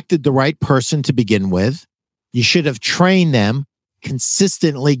attracted the right person to begin with. You should have trained them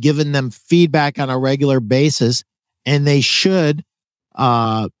consistently, given them feedback on a regular basis, and they should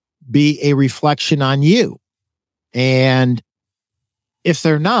be a reflection on you. And if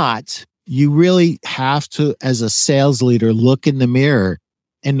they're not, you really have to, as a sales leader, look in the mirror.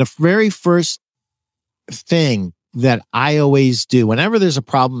 And the very first thing that I always do, whenever there's a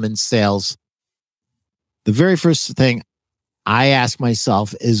problem in sales, the very first thing I ask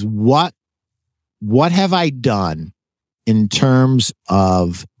myself is, what have I done in terms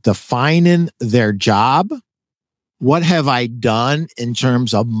of defining their job? What have I done in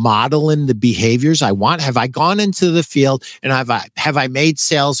terms of modeling the behaviors I want? Have I gone into the field and have I made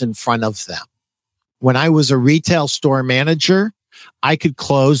sales in front of them? When I was a retail store manager, I could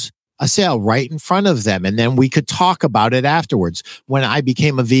close a sale right in front of them, and then we could talk about it afterwards. When I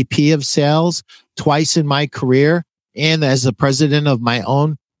became a VP of sales twice in my career, and as the president of my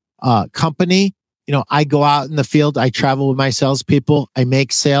own company, I go out in the field, I travel with my salespeople, I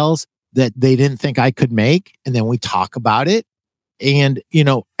make sales that they didn't think I could make, and then we talk about it. And,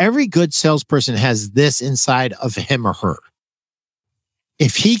 every good salesperson has this inside of him or her.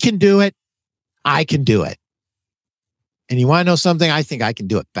 If he can do it, I can do it. And you want to know something? I think I can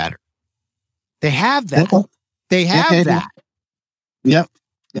do it better. They have that. They have that. Yep.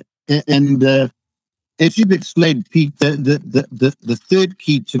 And as you've explained, Pete, the third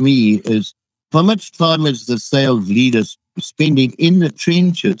key to me is how much time is the sales leaders spending in the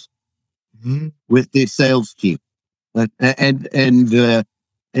trenches with their sales team, and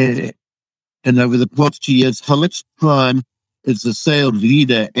over the past 2 years, how much time is the sales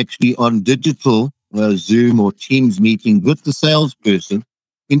leader actually on digital Zoom or Teams meeting with the salesperson,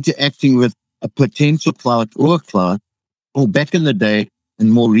 interacting with a potential client or a client, or back in the day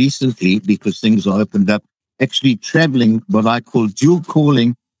and more recently, because things are opened up, actually traveling, what I call dual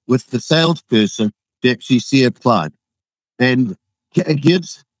calling with the salesperson to actually see a client. And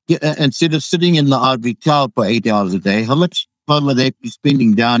instead of sitting in the ivory tower for 8 hours a day, how much time are they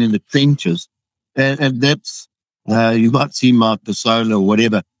spending down in the trenches? And that's, you might see my persona or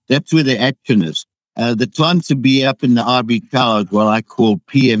whatever, that's where the action is. The time to be up in the ivory tower is what I call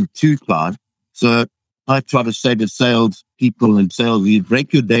PM2 time. So I try to say to sales people and sales leaders,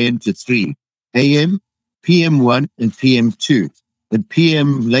 break your day into 3: AM, PM1, and PM2. And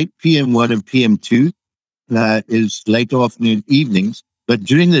late PM1 and PM2 is late afternoon, evenings. But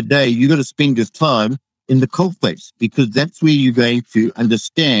during the day, you got to spend your time in the coalface, because that's where you're going to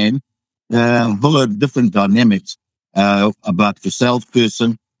understand a whole lot of different dynamics about the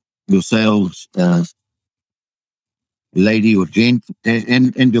salesperson, your sales lady or gent,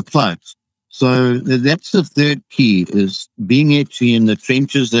 and your clients. So that's the third key, is being actually in the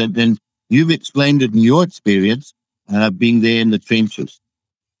trenches. And you've explained it in your experience, being there in the trenches.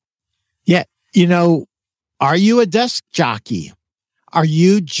 Yeah. Are you a desk jockey? Are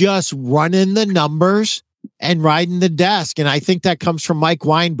you just running the numbers and riding the desk? And I think that comes from Mike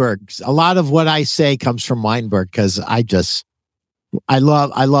Weinberg. A lot of what I say comes from Weinberg, because I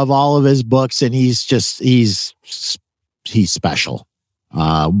love all of his books, and he's special.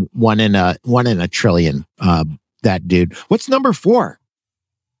 One in a trillion that, dude. What's number 4?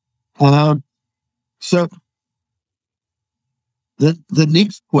 So the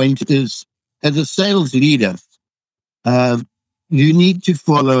next point is, as a sales leader, you need to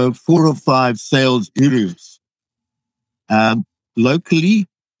follow 4 or 5 sales gurus, locally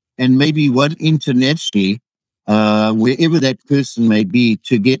and maybe one internationally, wherever that person may be,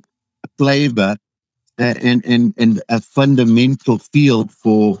 to get a flavor and a fundamental feel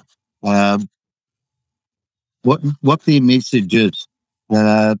for what their message is.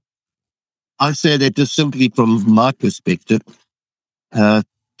 I say that just simply from my perspective, to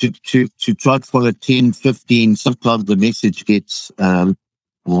try to follow 10, 15, sometimes the message gets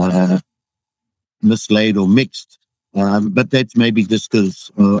mislaid or mixed. But that's maybe just because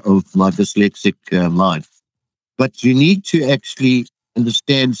of my dyslexic life. But you need to actually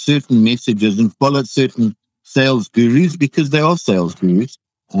understand certain messages and follow certain sales gurus, because they are sales gurus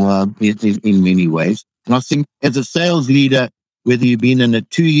in many ways. And I think as a sales leader, whether you've been in it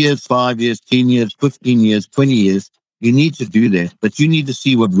 2 years, 5 years, 10 years, 15 years, 20 years, you need to do that. But you need to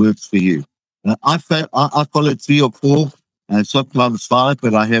see what works for you. I follow 3 or 4, sometimes 5,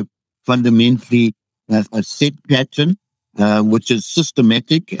 but I have fundamentally a set pattern, which is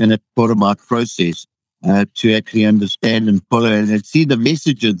systematic, and it's part of my process to actually understand and follow and see the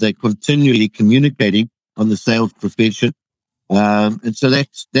messages they're continually communicating on the sales profession. And so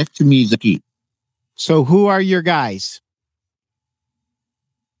that to me is the key. So who are your guys?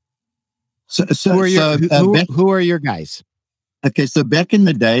 Who are your guys? Okay, so back in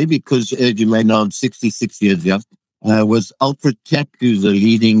the day, because as you may know, I'm 66 years young, was Alfred Tack, who's a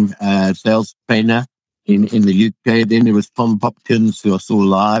leading sales trainer in the UK. Then there was Tom Hopkins, who I saw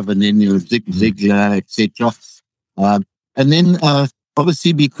live, and then there was Zig Ziglar, etc. And then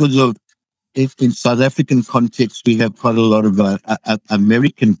obviously, because of in South African context, we have quite a lot of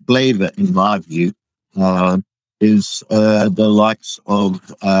American flavor, in my view, is the likes of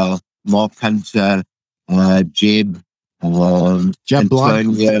Mark Hunter, Jeb Blunt.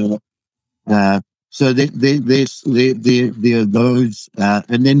 So there are those.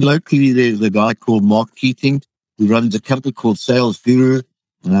 And then locally, there's a guy called Mark Keating, who runs a company called Sales Guru.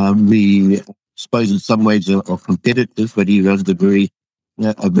 We suppose in some ways are competitive, but he runs a very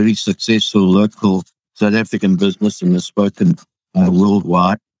successful local South African business and has spoken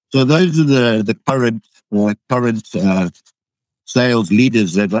worldwide. So those are the current sales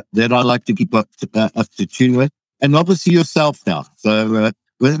leaders that I like to keep up to tune with, and obviously yourself now. So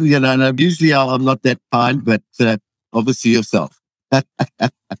and usually I'm not that kind, but obviously yourself.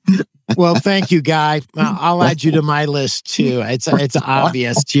 Well, thank you, Guy. I'll add you to my list too. It's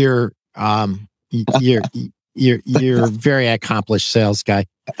obvious you're a very accomplished sales guy.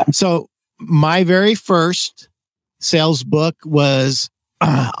 So my very first sales book was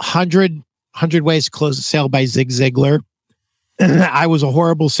 100 Ways to Close a Sale by Zig Ziglar. I was a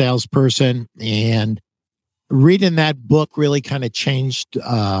horrible salesperson, and reading that book really kind of changed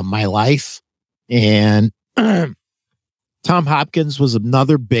my life. And Tom Hopkins was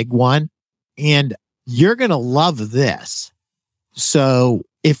another big one. And you're going to love this. So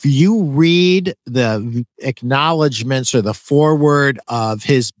if you read the acknowledgments or the foreword of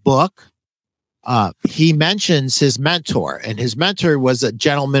his book, he mentions his mentor, and his mentor was a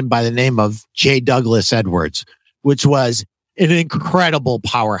gentleman by the name of J. Douglas Edwards, which was an incredible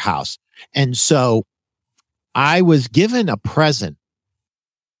powerhouse. And so I was given a present.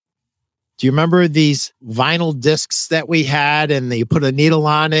 Do you remember these vinyl discs that we had and you put a needle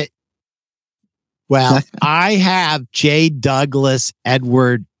on it? Well, I have J. Douglas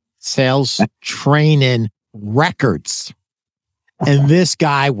Edward sales training records. And this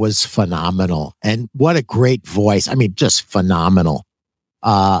guy was phenomenal. And what a great voice. I mean, just phenomenal.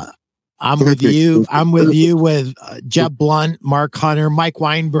 I'm with you with Jeb Blunt, Mark Hunter, Mike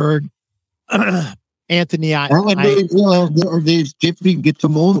Weinberg, Anthony. There's Jeffrey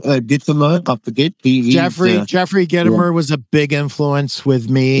Gitomer. I forget. Jeffrey Gitomer was a big influence with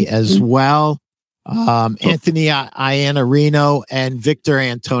me as well. Anthony Iannarino and Victor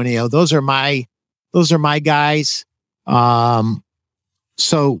Antonio. Those are my guys.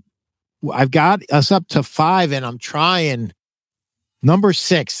 So I've got us up to 5, and I'm trying. Number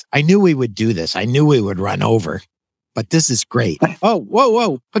 6, I knew we would do this. I knew we would run over, but this is great. Oh,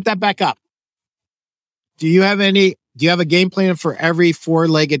 whoa. Put that back up. Do you have a game plan for every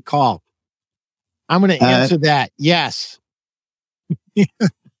 4-legged call? I'm going to answer that. Yes.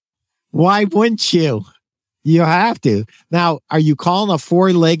 Why wouldn't you? You have to. Now, are you calling a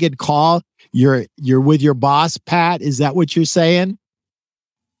 4-legged call? You're with your boss, Pat? Is that what you're saying?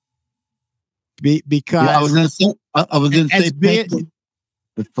 Because I was going to say,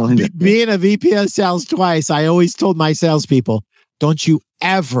 Being a VP of sales twice, I always told my salespeople, don't you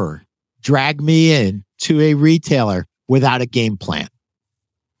ever drag me in to a retailer without a game plan.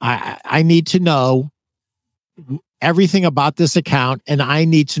 I need to know everything about this account, and I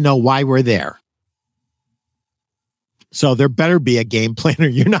need to know why we're there. So there better be a game plan or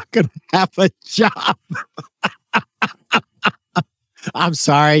you're not going to have a job. I'm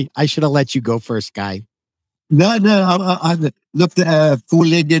sorry. I should have let you go first, Guy. No. I looked at a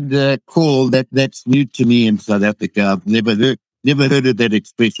four-legged call that's new to me in South Africa. I've never heard of that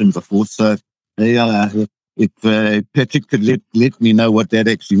expression before. So, if Patrick could let me know what that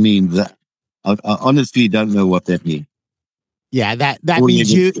actually means, I honestly don't know what that means. Yeah, that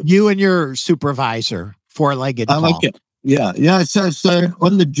means you and your supervisor, four-legged call. Okay. Yeah. So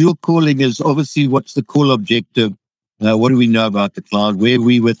on the dual calling is obviously what's the call objective? What do we know about the client? Where are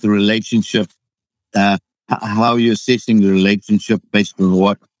we with the relationship? How are you assessing the relationship based on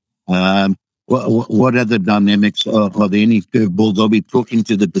what? What are the dynamics? Are there any curveballs? Are we talking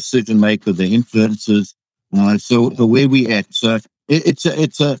to the decision maker, the influencers? So where we at? So it's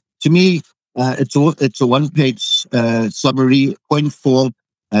to me, it's a one-page summary point form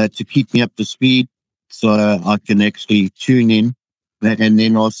to keep me up to speed, so I can actually tune in. And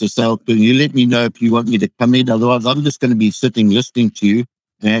then also say, you let me know if you want me to come in. Otherwise, I'm just going to be sitting listening to you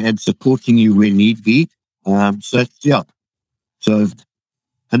and supporting you where need be. So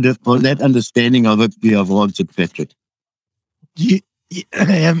and on that understanding, I hope you have answered, Patrick. You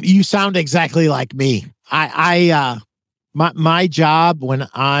sound exactly like me. My job when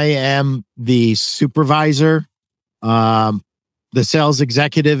I am the supervisor, the sales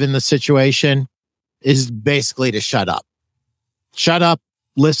executive in the situation, is basically to shut up,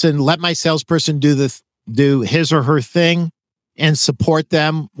 listen, let my salesperson do his or her thing, and support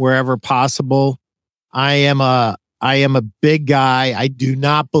them wherever possible. I am a big guy. I do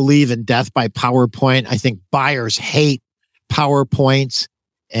not believe in death by PowerPoint. I think buyers hate PowerPoints.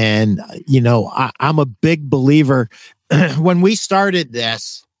 And, I'm a big believer. When we started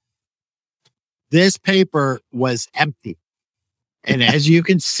this paper was empty. And as you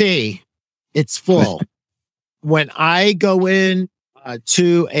can see, it's full. When I go in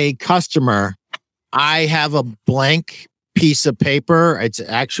to a customer, I have a blank piece of paper. It's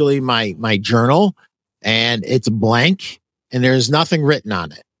actually my journal, and it's blank, and there's nothing written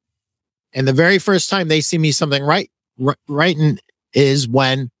on it. And the very first time they see me something writing is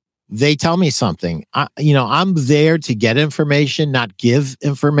when they tell me something. I'm there to get information, not give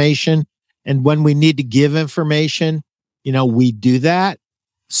information. And when we need to give information, we do that.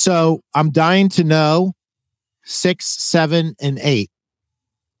 So I'm dying to know 6, 7, and 8.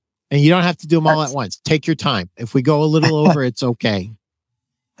 And you don't have to do them all at once. Take your time. If we go a little over, it's okay.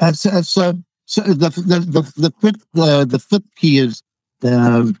 So the fifth key is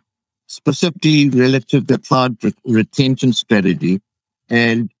specifically relative to client retention strategy.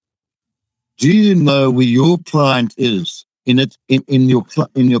 And do you know where your client is in your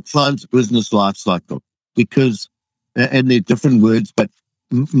client's business life cycle? Because and they're different words, but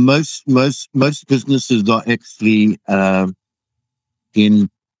most businesses are actually in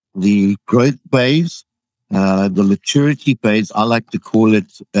the growth phase, the maturity phase. I like to call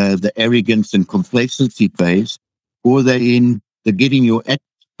it the arrogance and complacency phase, or they're in the getting your act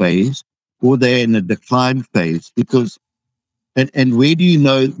phase, or they're in a decline phase. Because and where do you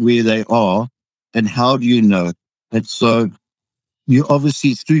know where they are, and how do you know? And so you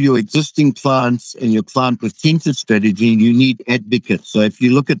obviously, through your existing clients and your client retention strategy, you need advocates. So if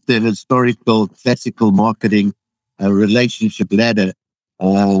you look at the historical classical marketing relationship ladder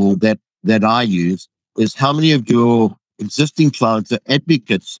that I use, is how many of your existing clients are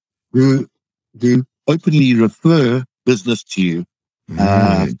advocates who openly refer business to you.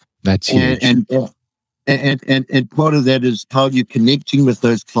 That's huge. And part of that is how you're connecting with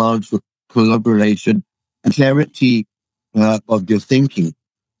those clients with collaboration and clarity of your thinking.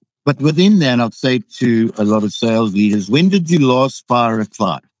 But within that, I'd say to a lot of sales leaders, when did you last fire a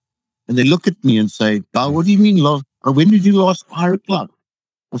client? And they look at me and say, "Oh, what do you mean last? Or when did you last fire a client?"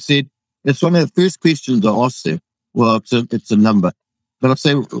 I said, it's one of the first questions I ask them. Well, it's a number. But I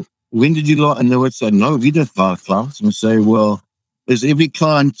say, when did you last? And they would say, no, we don't fire clients. And I say, well, is every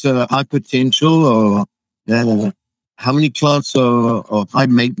client high potential, or how many clients are high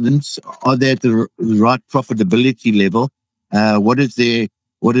maintenance? Are they at the right profitability level? What is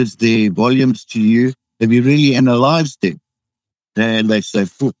their volumes to you? Have you really analyzed them? And they say,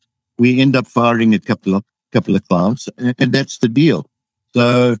 we end up firing a couple of clients, and that's the deal.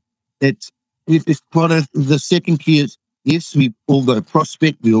 So it's part of the second key is, yes, we all got to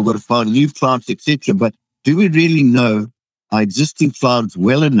prospect, we all got to find new clients, etc. But do we really know our existing clients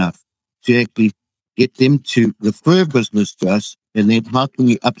well enough to actually get them to refer business to us? And then how can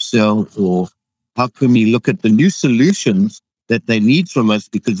we upsell, or how can we look at the new solutions that they need from us,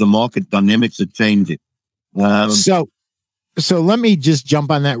 because the market dynamics are changing? So let me just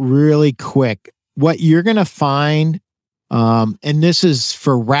jump on that really quick. What you're going to find, and this is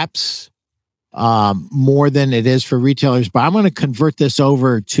for reps more than it is for retailers, but I'm going to convert this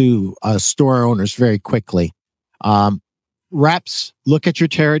over to store owners very quickly. Reps, look at your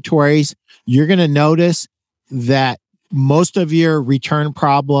territories. You're going to notice that most of your return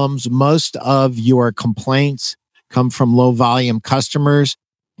problems, most of your complaints come from low volume customers.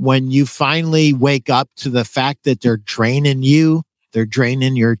 When you finally wake up to the fact that they're draining you, they're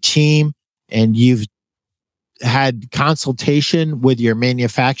draining your team, and you've had consultation with your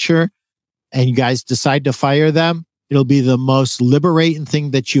manufacturer and you guys decide to fire them, it'll be the most liberating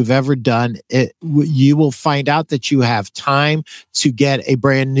thing that you've ever done. You will find out that you have time to get a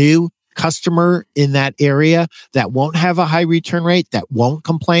brand new customer in that area that won't have a high return rate, that won't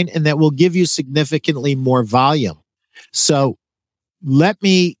complain, and that will give you significantly more volume. So let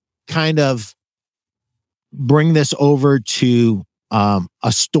me kind of bring this over to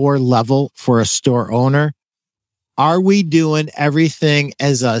a store level for a store owner. Are we doing everything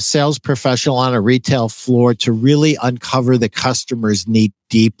as a sales professional on a retail floor to really uncover the customer's need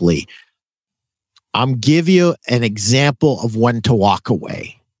deeply? I'm give you an example of when to walk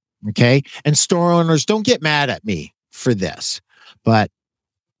away. Okay. And store owners, don't get mad at me for this, but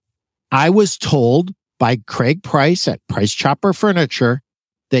I was told by Craig Price at Price Chopper Furniture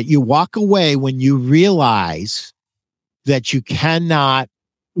that you walk away when you realize that you cannot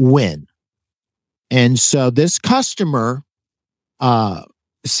win. And so this customer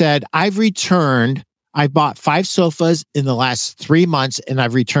said, I bought 5 sofas in the last 3 months and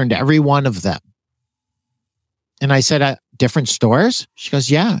I've returned every one of them. And I said, at different stores? She goes,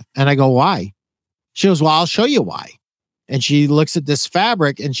 yeah. And I go, why? She goes, well, I'll show you why. And she looks at this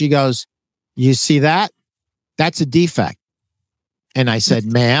fabric and she goes, you see that? That's a defect. And I said,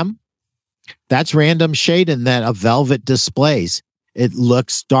 ma'am, that's random shading that a velvet displays. It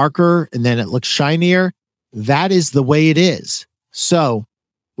looks darker and then it looks shinier. That is the way it is. So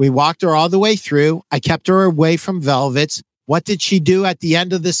we walked her all the way through. I kept her away from velvets. What did she do at the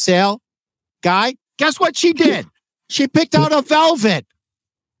end of the sale? Guy, guess what she did? She picked out a velvet.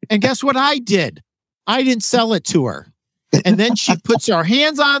 And guess what I did? I didn't sell it to her. And then she puts her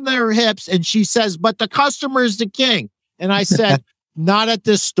hands on their hips and she says, but the customer is the king. And I said, not at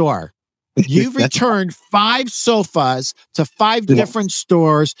this store. You've returned 5 sofas to 5 different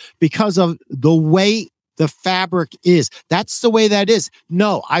stores because of the way the fabric is. That's the way that is.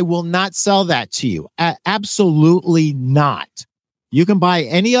 No, I will not sell that to you. Absolutely not. You can buy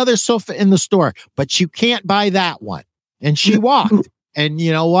any other sofa in the store, but you can't buy that one. And she walked. And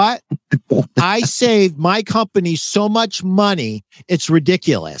you know what? I saved my company so much money, it's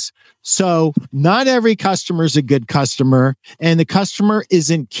ridiculous. So not every customer is a good customer, and the customer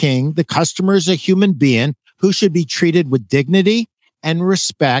isn't king. The customer is a human being who should be treated with dignity and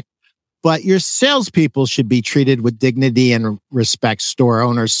respect, but your salespeople should be treated with dignity and respect, store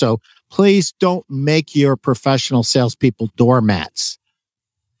owners. So please don't make your professional salespeople doormats.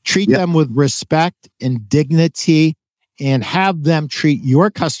 Treat them with respect and dignity, and have them treat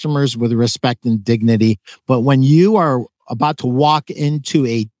your customers with respect and dignity. But when you are about to walk into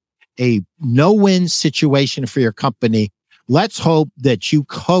a no-win situation for your company, let's hope that you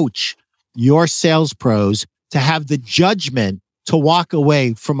coach your sales pros to have the judgment to walk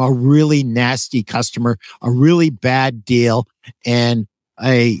away from a really nasty customer, a really bad deal, and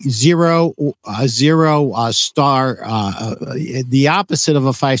a zero star, the opposite of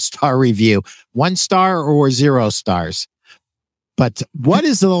a 5-star review, 1 star or 0 stars. But what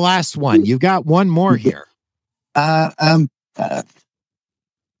is the last one? You've got one more here.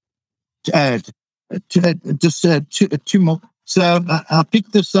 Just two more. So I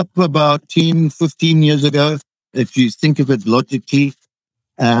picked this up about 10, 15 years ago, if you think of it logically.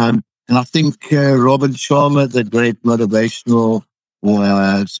 And I think Robin Sharma, the great motivational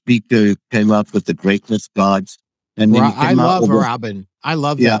speaker, came up with the greatness guides. And then I love Robin. I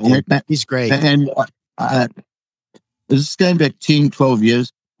love that dude. He's great. And this is going back 10, 12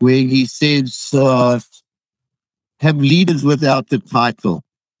 years, where he says, have leaders without the title.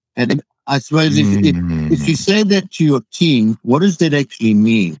 And I suppose if you say that to your team, what does that actually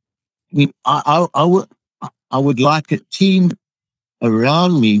mean? I mean, I would like a team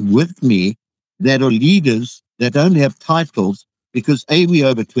around me, with me, that are leaders that don't have titles, because A, we're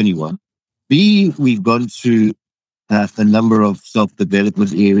over 21. B, we've gone through a number of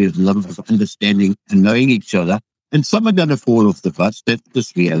self-development areas, a lot of understanding and knowing each other. And some are going to fall off the bus. That's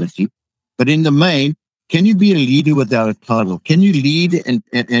just reality. But in the main, can you be a leader without a title? Can you lead and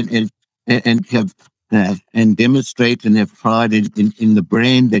have and demonstrate and have pride in the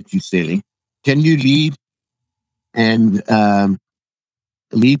brand that you're selling? Can you lead and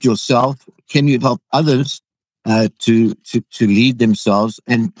lead yourself? Can you help others to lead themselves?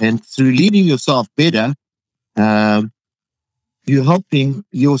 And through leading yourself better, you're helping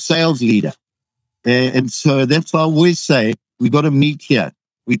your sales leader. And so that's why I always say we got to meet here.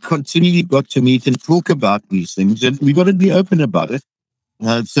 We continually got to meet and talk about these things, and we got to be open about it.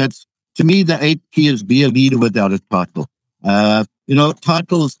 So it's, to me, the 8 key is be a leader without a title.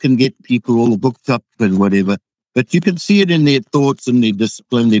 Titles can get people all booked up and whatever, but you can see it in their thoughts and their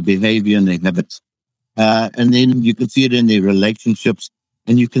discipline, their behavior and their habits. And then you can see it in their relationships,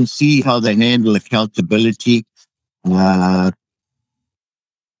 and you can see how they handle accountability. So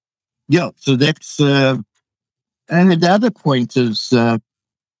that's, and the other point is,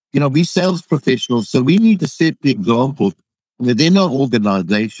 we sales professionals, so we need to set the example within our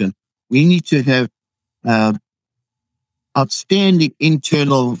organization. We need to have outstanding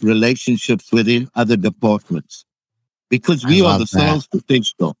internal relationships within other departments, because we are the sales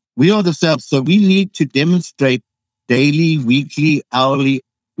professional. We are the sales. So we need to demonstrate daily, weekly, hourly,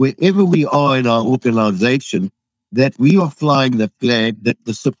 wherever we are in our organization, that we are flying the flag, that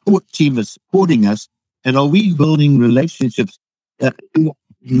the support team is supporting us, and are we building relationships?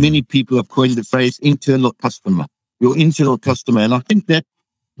 Many people have coined the phrase internal customer, your internal customer. And I think that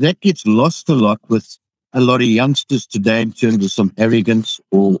gets lost a lot with a lot of youngsters today in terms of some arrogance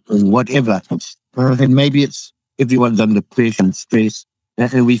or whatever. And maybe it's everyone's under pressure and stress,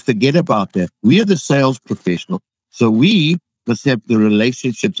 and we forget about that. We are the sales professional, so we must have the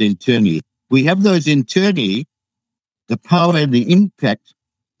relationships internally. We have those internally. The power and the impact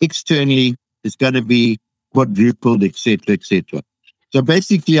externally is going to be quadrupled, et cetera, et cetera. So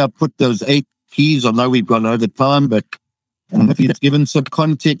basically, I put those 8 keys. I know we've gone over time, but hopefully it's given some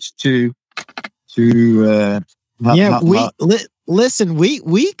context to. Listen.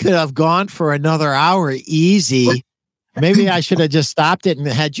 We could have gone for another hour easy. Maybe I should have just stopped it and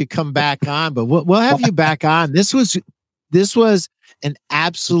had you come back on. But we'll have you back on. This was an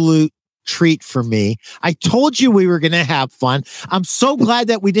absolute treat for me. I told you we were going to have fun. I'm so glad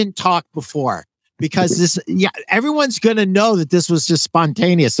that we didn't talk before, because everyone's going to know that this was just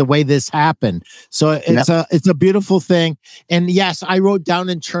spontaneous, the way this happened. So it's a beautiful thing. And yes, I wrote down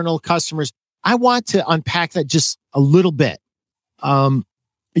internal customers. I want to unpack that just a little bit.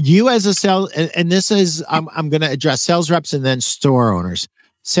 You as a sales, and this is, I'm going to address sales reps and then store owners.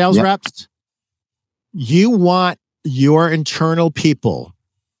 Sales reps, you want your internal people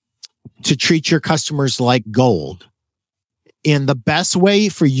to treat your customers like gold. And the best way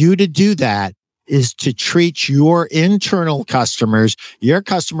for you to do that is to treat your internal customers, your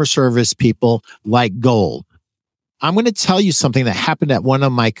customer service people, like gold. I'm going to tell you something that happened at one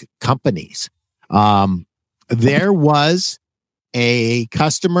of my companies. There was a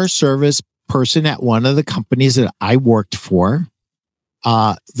customer service person at one of the companies that I worked for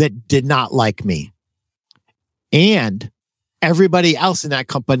that did not like me. And everybody else in that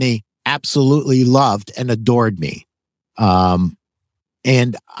company absolutely loved and adored me.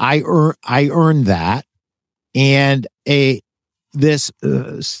 And I earned that. And this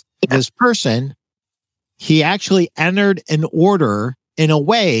person, he actually entered an order in a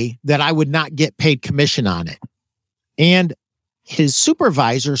way that I would not get paid commission on it. And his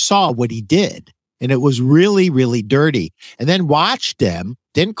supervisor saw what he did, and it was really, really dirty. And then watched him,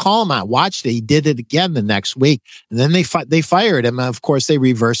 didn't call him out, watched it. He did it again the next week. And then they fired him. And of course, they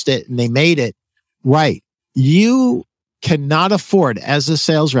reversed it and they made it right. You cannot afford, as a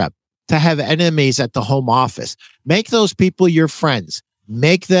sales rep, to have enemies at the home office. Make those people your friends.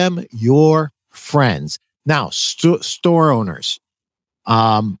 Make them your friends. Now, store owners.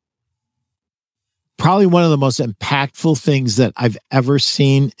 Probably one of the most impactful things that I've ever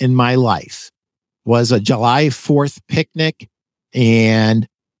seen in my life was a July 4th picnic. And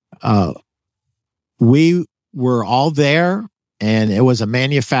we were all there, and it was a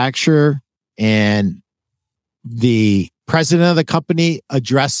manufacturer, and the president of the company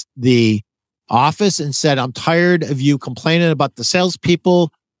addressed the office and said, "I'm tired of you complaining about the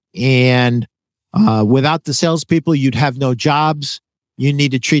salespeople, and without the salespeople, you'd have no jobs. You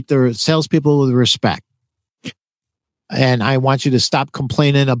need to treat the salespeople with respect. And I want you to stop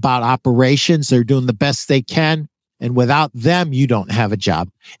complaining about operations. They're doing the best they can. And without them, you don't have a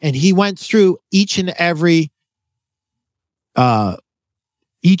job." And he went through each and every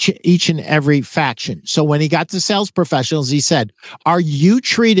faction. So when he got to sales professionals, he said, "Are you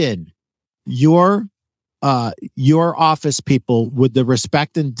treating your your office people with the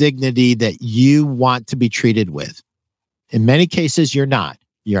respect and dignity that you want to be treated with. In many cases, you're not.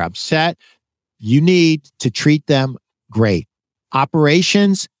 You're upset. You need to treat them great.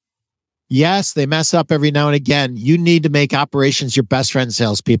 Operations, yes, they mess up every now and again. You need to make operations your best friend,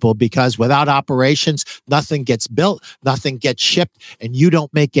 salespeople, because without operations, nothing gets built, nothing gets shipped, and you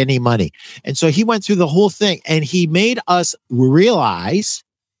don't make any money. And so he went through the whole thing, and he made us realize,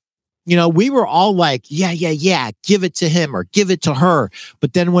 we were all like, yeah, give it to him or give it to her.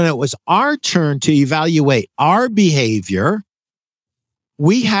 But then when it was our turn to evaluate our behavior,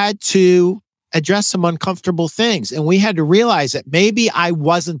 we had to address some uncomfortable things. And we had to realize that maybe I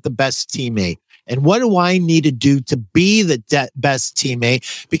wasn't the best teammate. And what do I need to do to be the best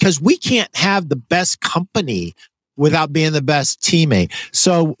teammate? Because we can't have the best company without being the best teammate.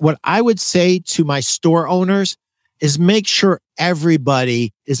 So what I would say to my store owners is make sure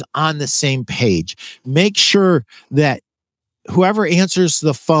everybody is on the same page. Make sure that whoever answers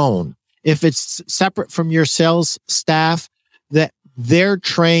the phone, if it's separate from your sales staff, that they're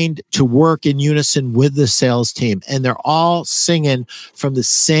trained to work in unison with the sales team, and they're all singing from the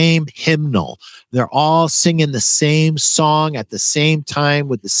same hymnal. They're all singing the same song at the same time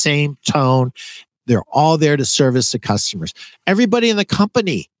with the same tone. They're all there to service the customers. Everybody in the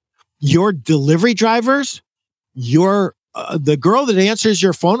company, your delivery drivers, your the girl that answers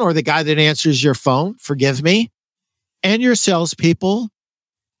your phone or the guy that answers your phone, forgive me, and your salespeople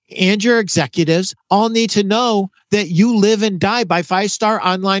and your executives all need to know that you live and die by 5-star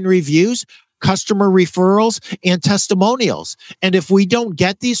online reviews, customer referrals, and testimonials. And if we don't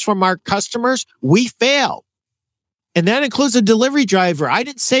get these from our customers, we fail. And that includes a delivery driver. I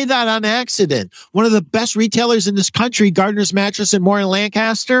didn't say that on accident. One of the best retailers in this country, Gardner's Mattress and More in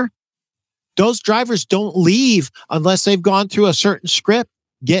Lancaster, those drivers don't leave unless they've gone through a certain script,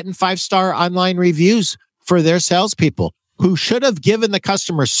 getting 5-star online reviews for their salespeople, who should have given the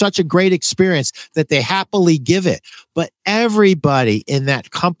customer such a great experience that they happily give it. But everybody in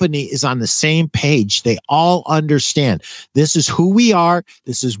that company is on the same page. They all understand this is who we are.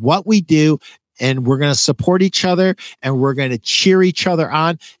 This is what we do. And we're going to support each other and we're going to cheer each other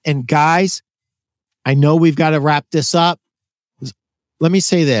on. And guys, I know we've got to wrap this up. Let me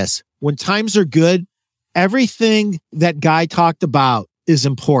say this. When times are good, everything that Guy talked about is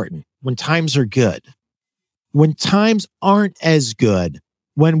important when times are good. When times aren't as good,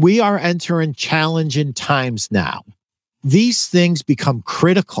 when we are entering challenging times now, these things become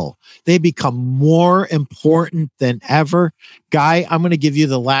critical. They become more important than ever. Guy, I'm going to give you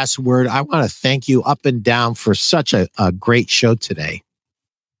the last word. I want to thank you up and down for such a great show today.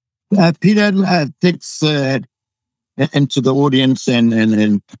 Peter, thanks and to the audience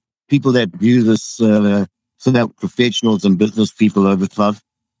and people that view this, so that professionals and business people over club.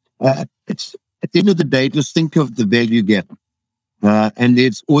 It's at the end of the day, just think of the value gap. And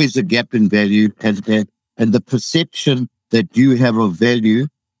there's always a gap in value and the perception that you have of value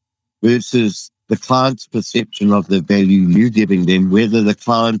versus the client's perception of the value you're giving them, whether the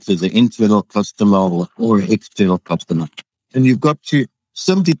client is an internal customer or an external customer. And you've got to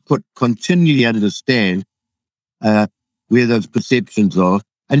simply continually understand where those perceptions are.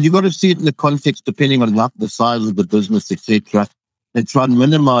 And you've got to see it in the context, depending on the size of the business, etc., and try and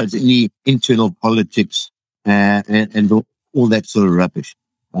minimize any internal politics and all that sort of rubbish.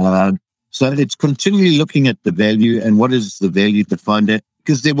 So it's continually looking at the value and what is the value to find out,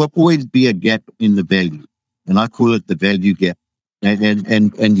 because there will always be a gap in the value. And I call it the value gap.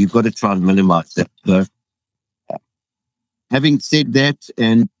 And you've got to try and minimize that. So having said that,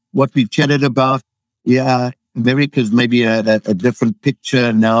 and what we've chatted about, America's maybe a different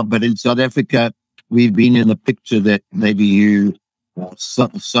picture now, but in South Africa, we've been in a picture that maybe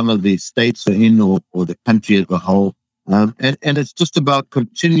some of the states are in or the country as a whole. And it's just about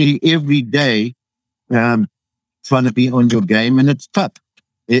continually every day trying to be on your game. And it's tough.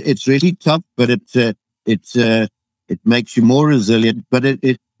 It's really tough, but it makes you more resilient. But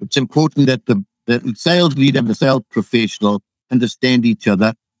it's important that the sales leader and the sales professional understand each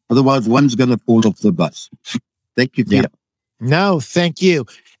other. Otherwise, one's going to fall off the bus. Thank you, Peter. Yeah. No, thank you.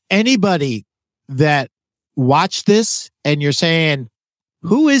 Anybody that watched this and you're saying,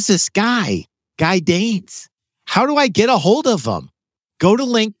 who is this guy? Guy Daines. How do I get a hold of him? Go to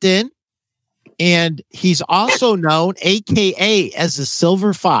LinkedIn. And he's also known, AKA, as the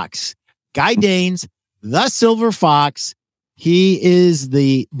Silver Fox. Guy Daines, the Silver Fox. He is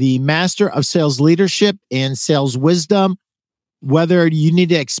the master of sales leadership and sales wisdom. Whether you need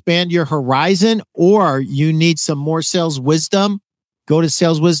to expand your horizon or you need some more sales wisdom, go to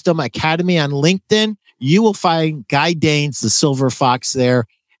Sales Wisdom Academy on LinkedIn. You will find Guy Daines, the Silver Fox there,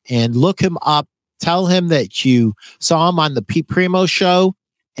 and look him up. Tell him that you saw him on the Pete Primo show,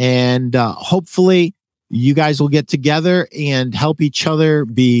 and hopefully you guys will get together and help each other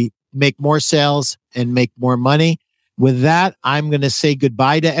make more sales and make more money. With that, I'm going to say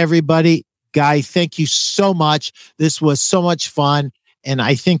goodbye to everybody. Guy, thank you so much. This was so much fun. And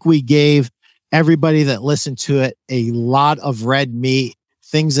I think we gave everybody that listened to it a lot of red meat,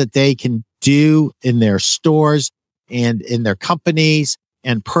 things that they can do in their stores and in their companies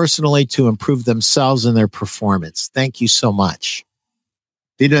and personally to improve themselves and their performance. Thank you so much.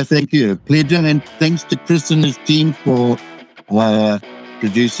 Peter, thank you. Pleasure, and thanks to Chris and his team for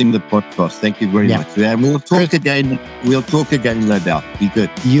producing the podcast. Thank you very much. And we'll talk again. We'll talk again, no doubt. Be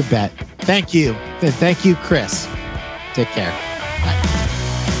good. You bet. Thank you. And thank you, Chris. Take care.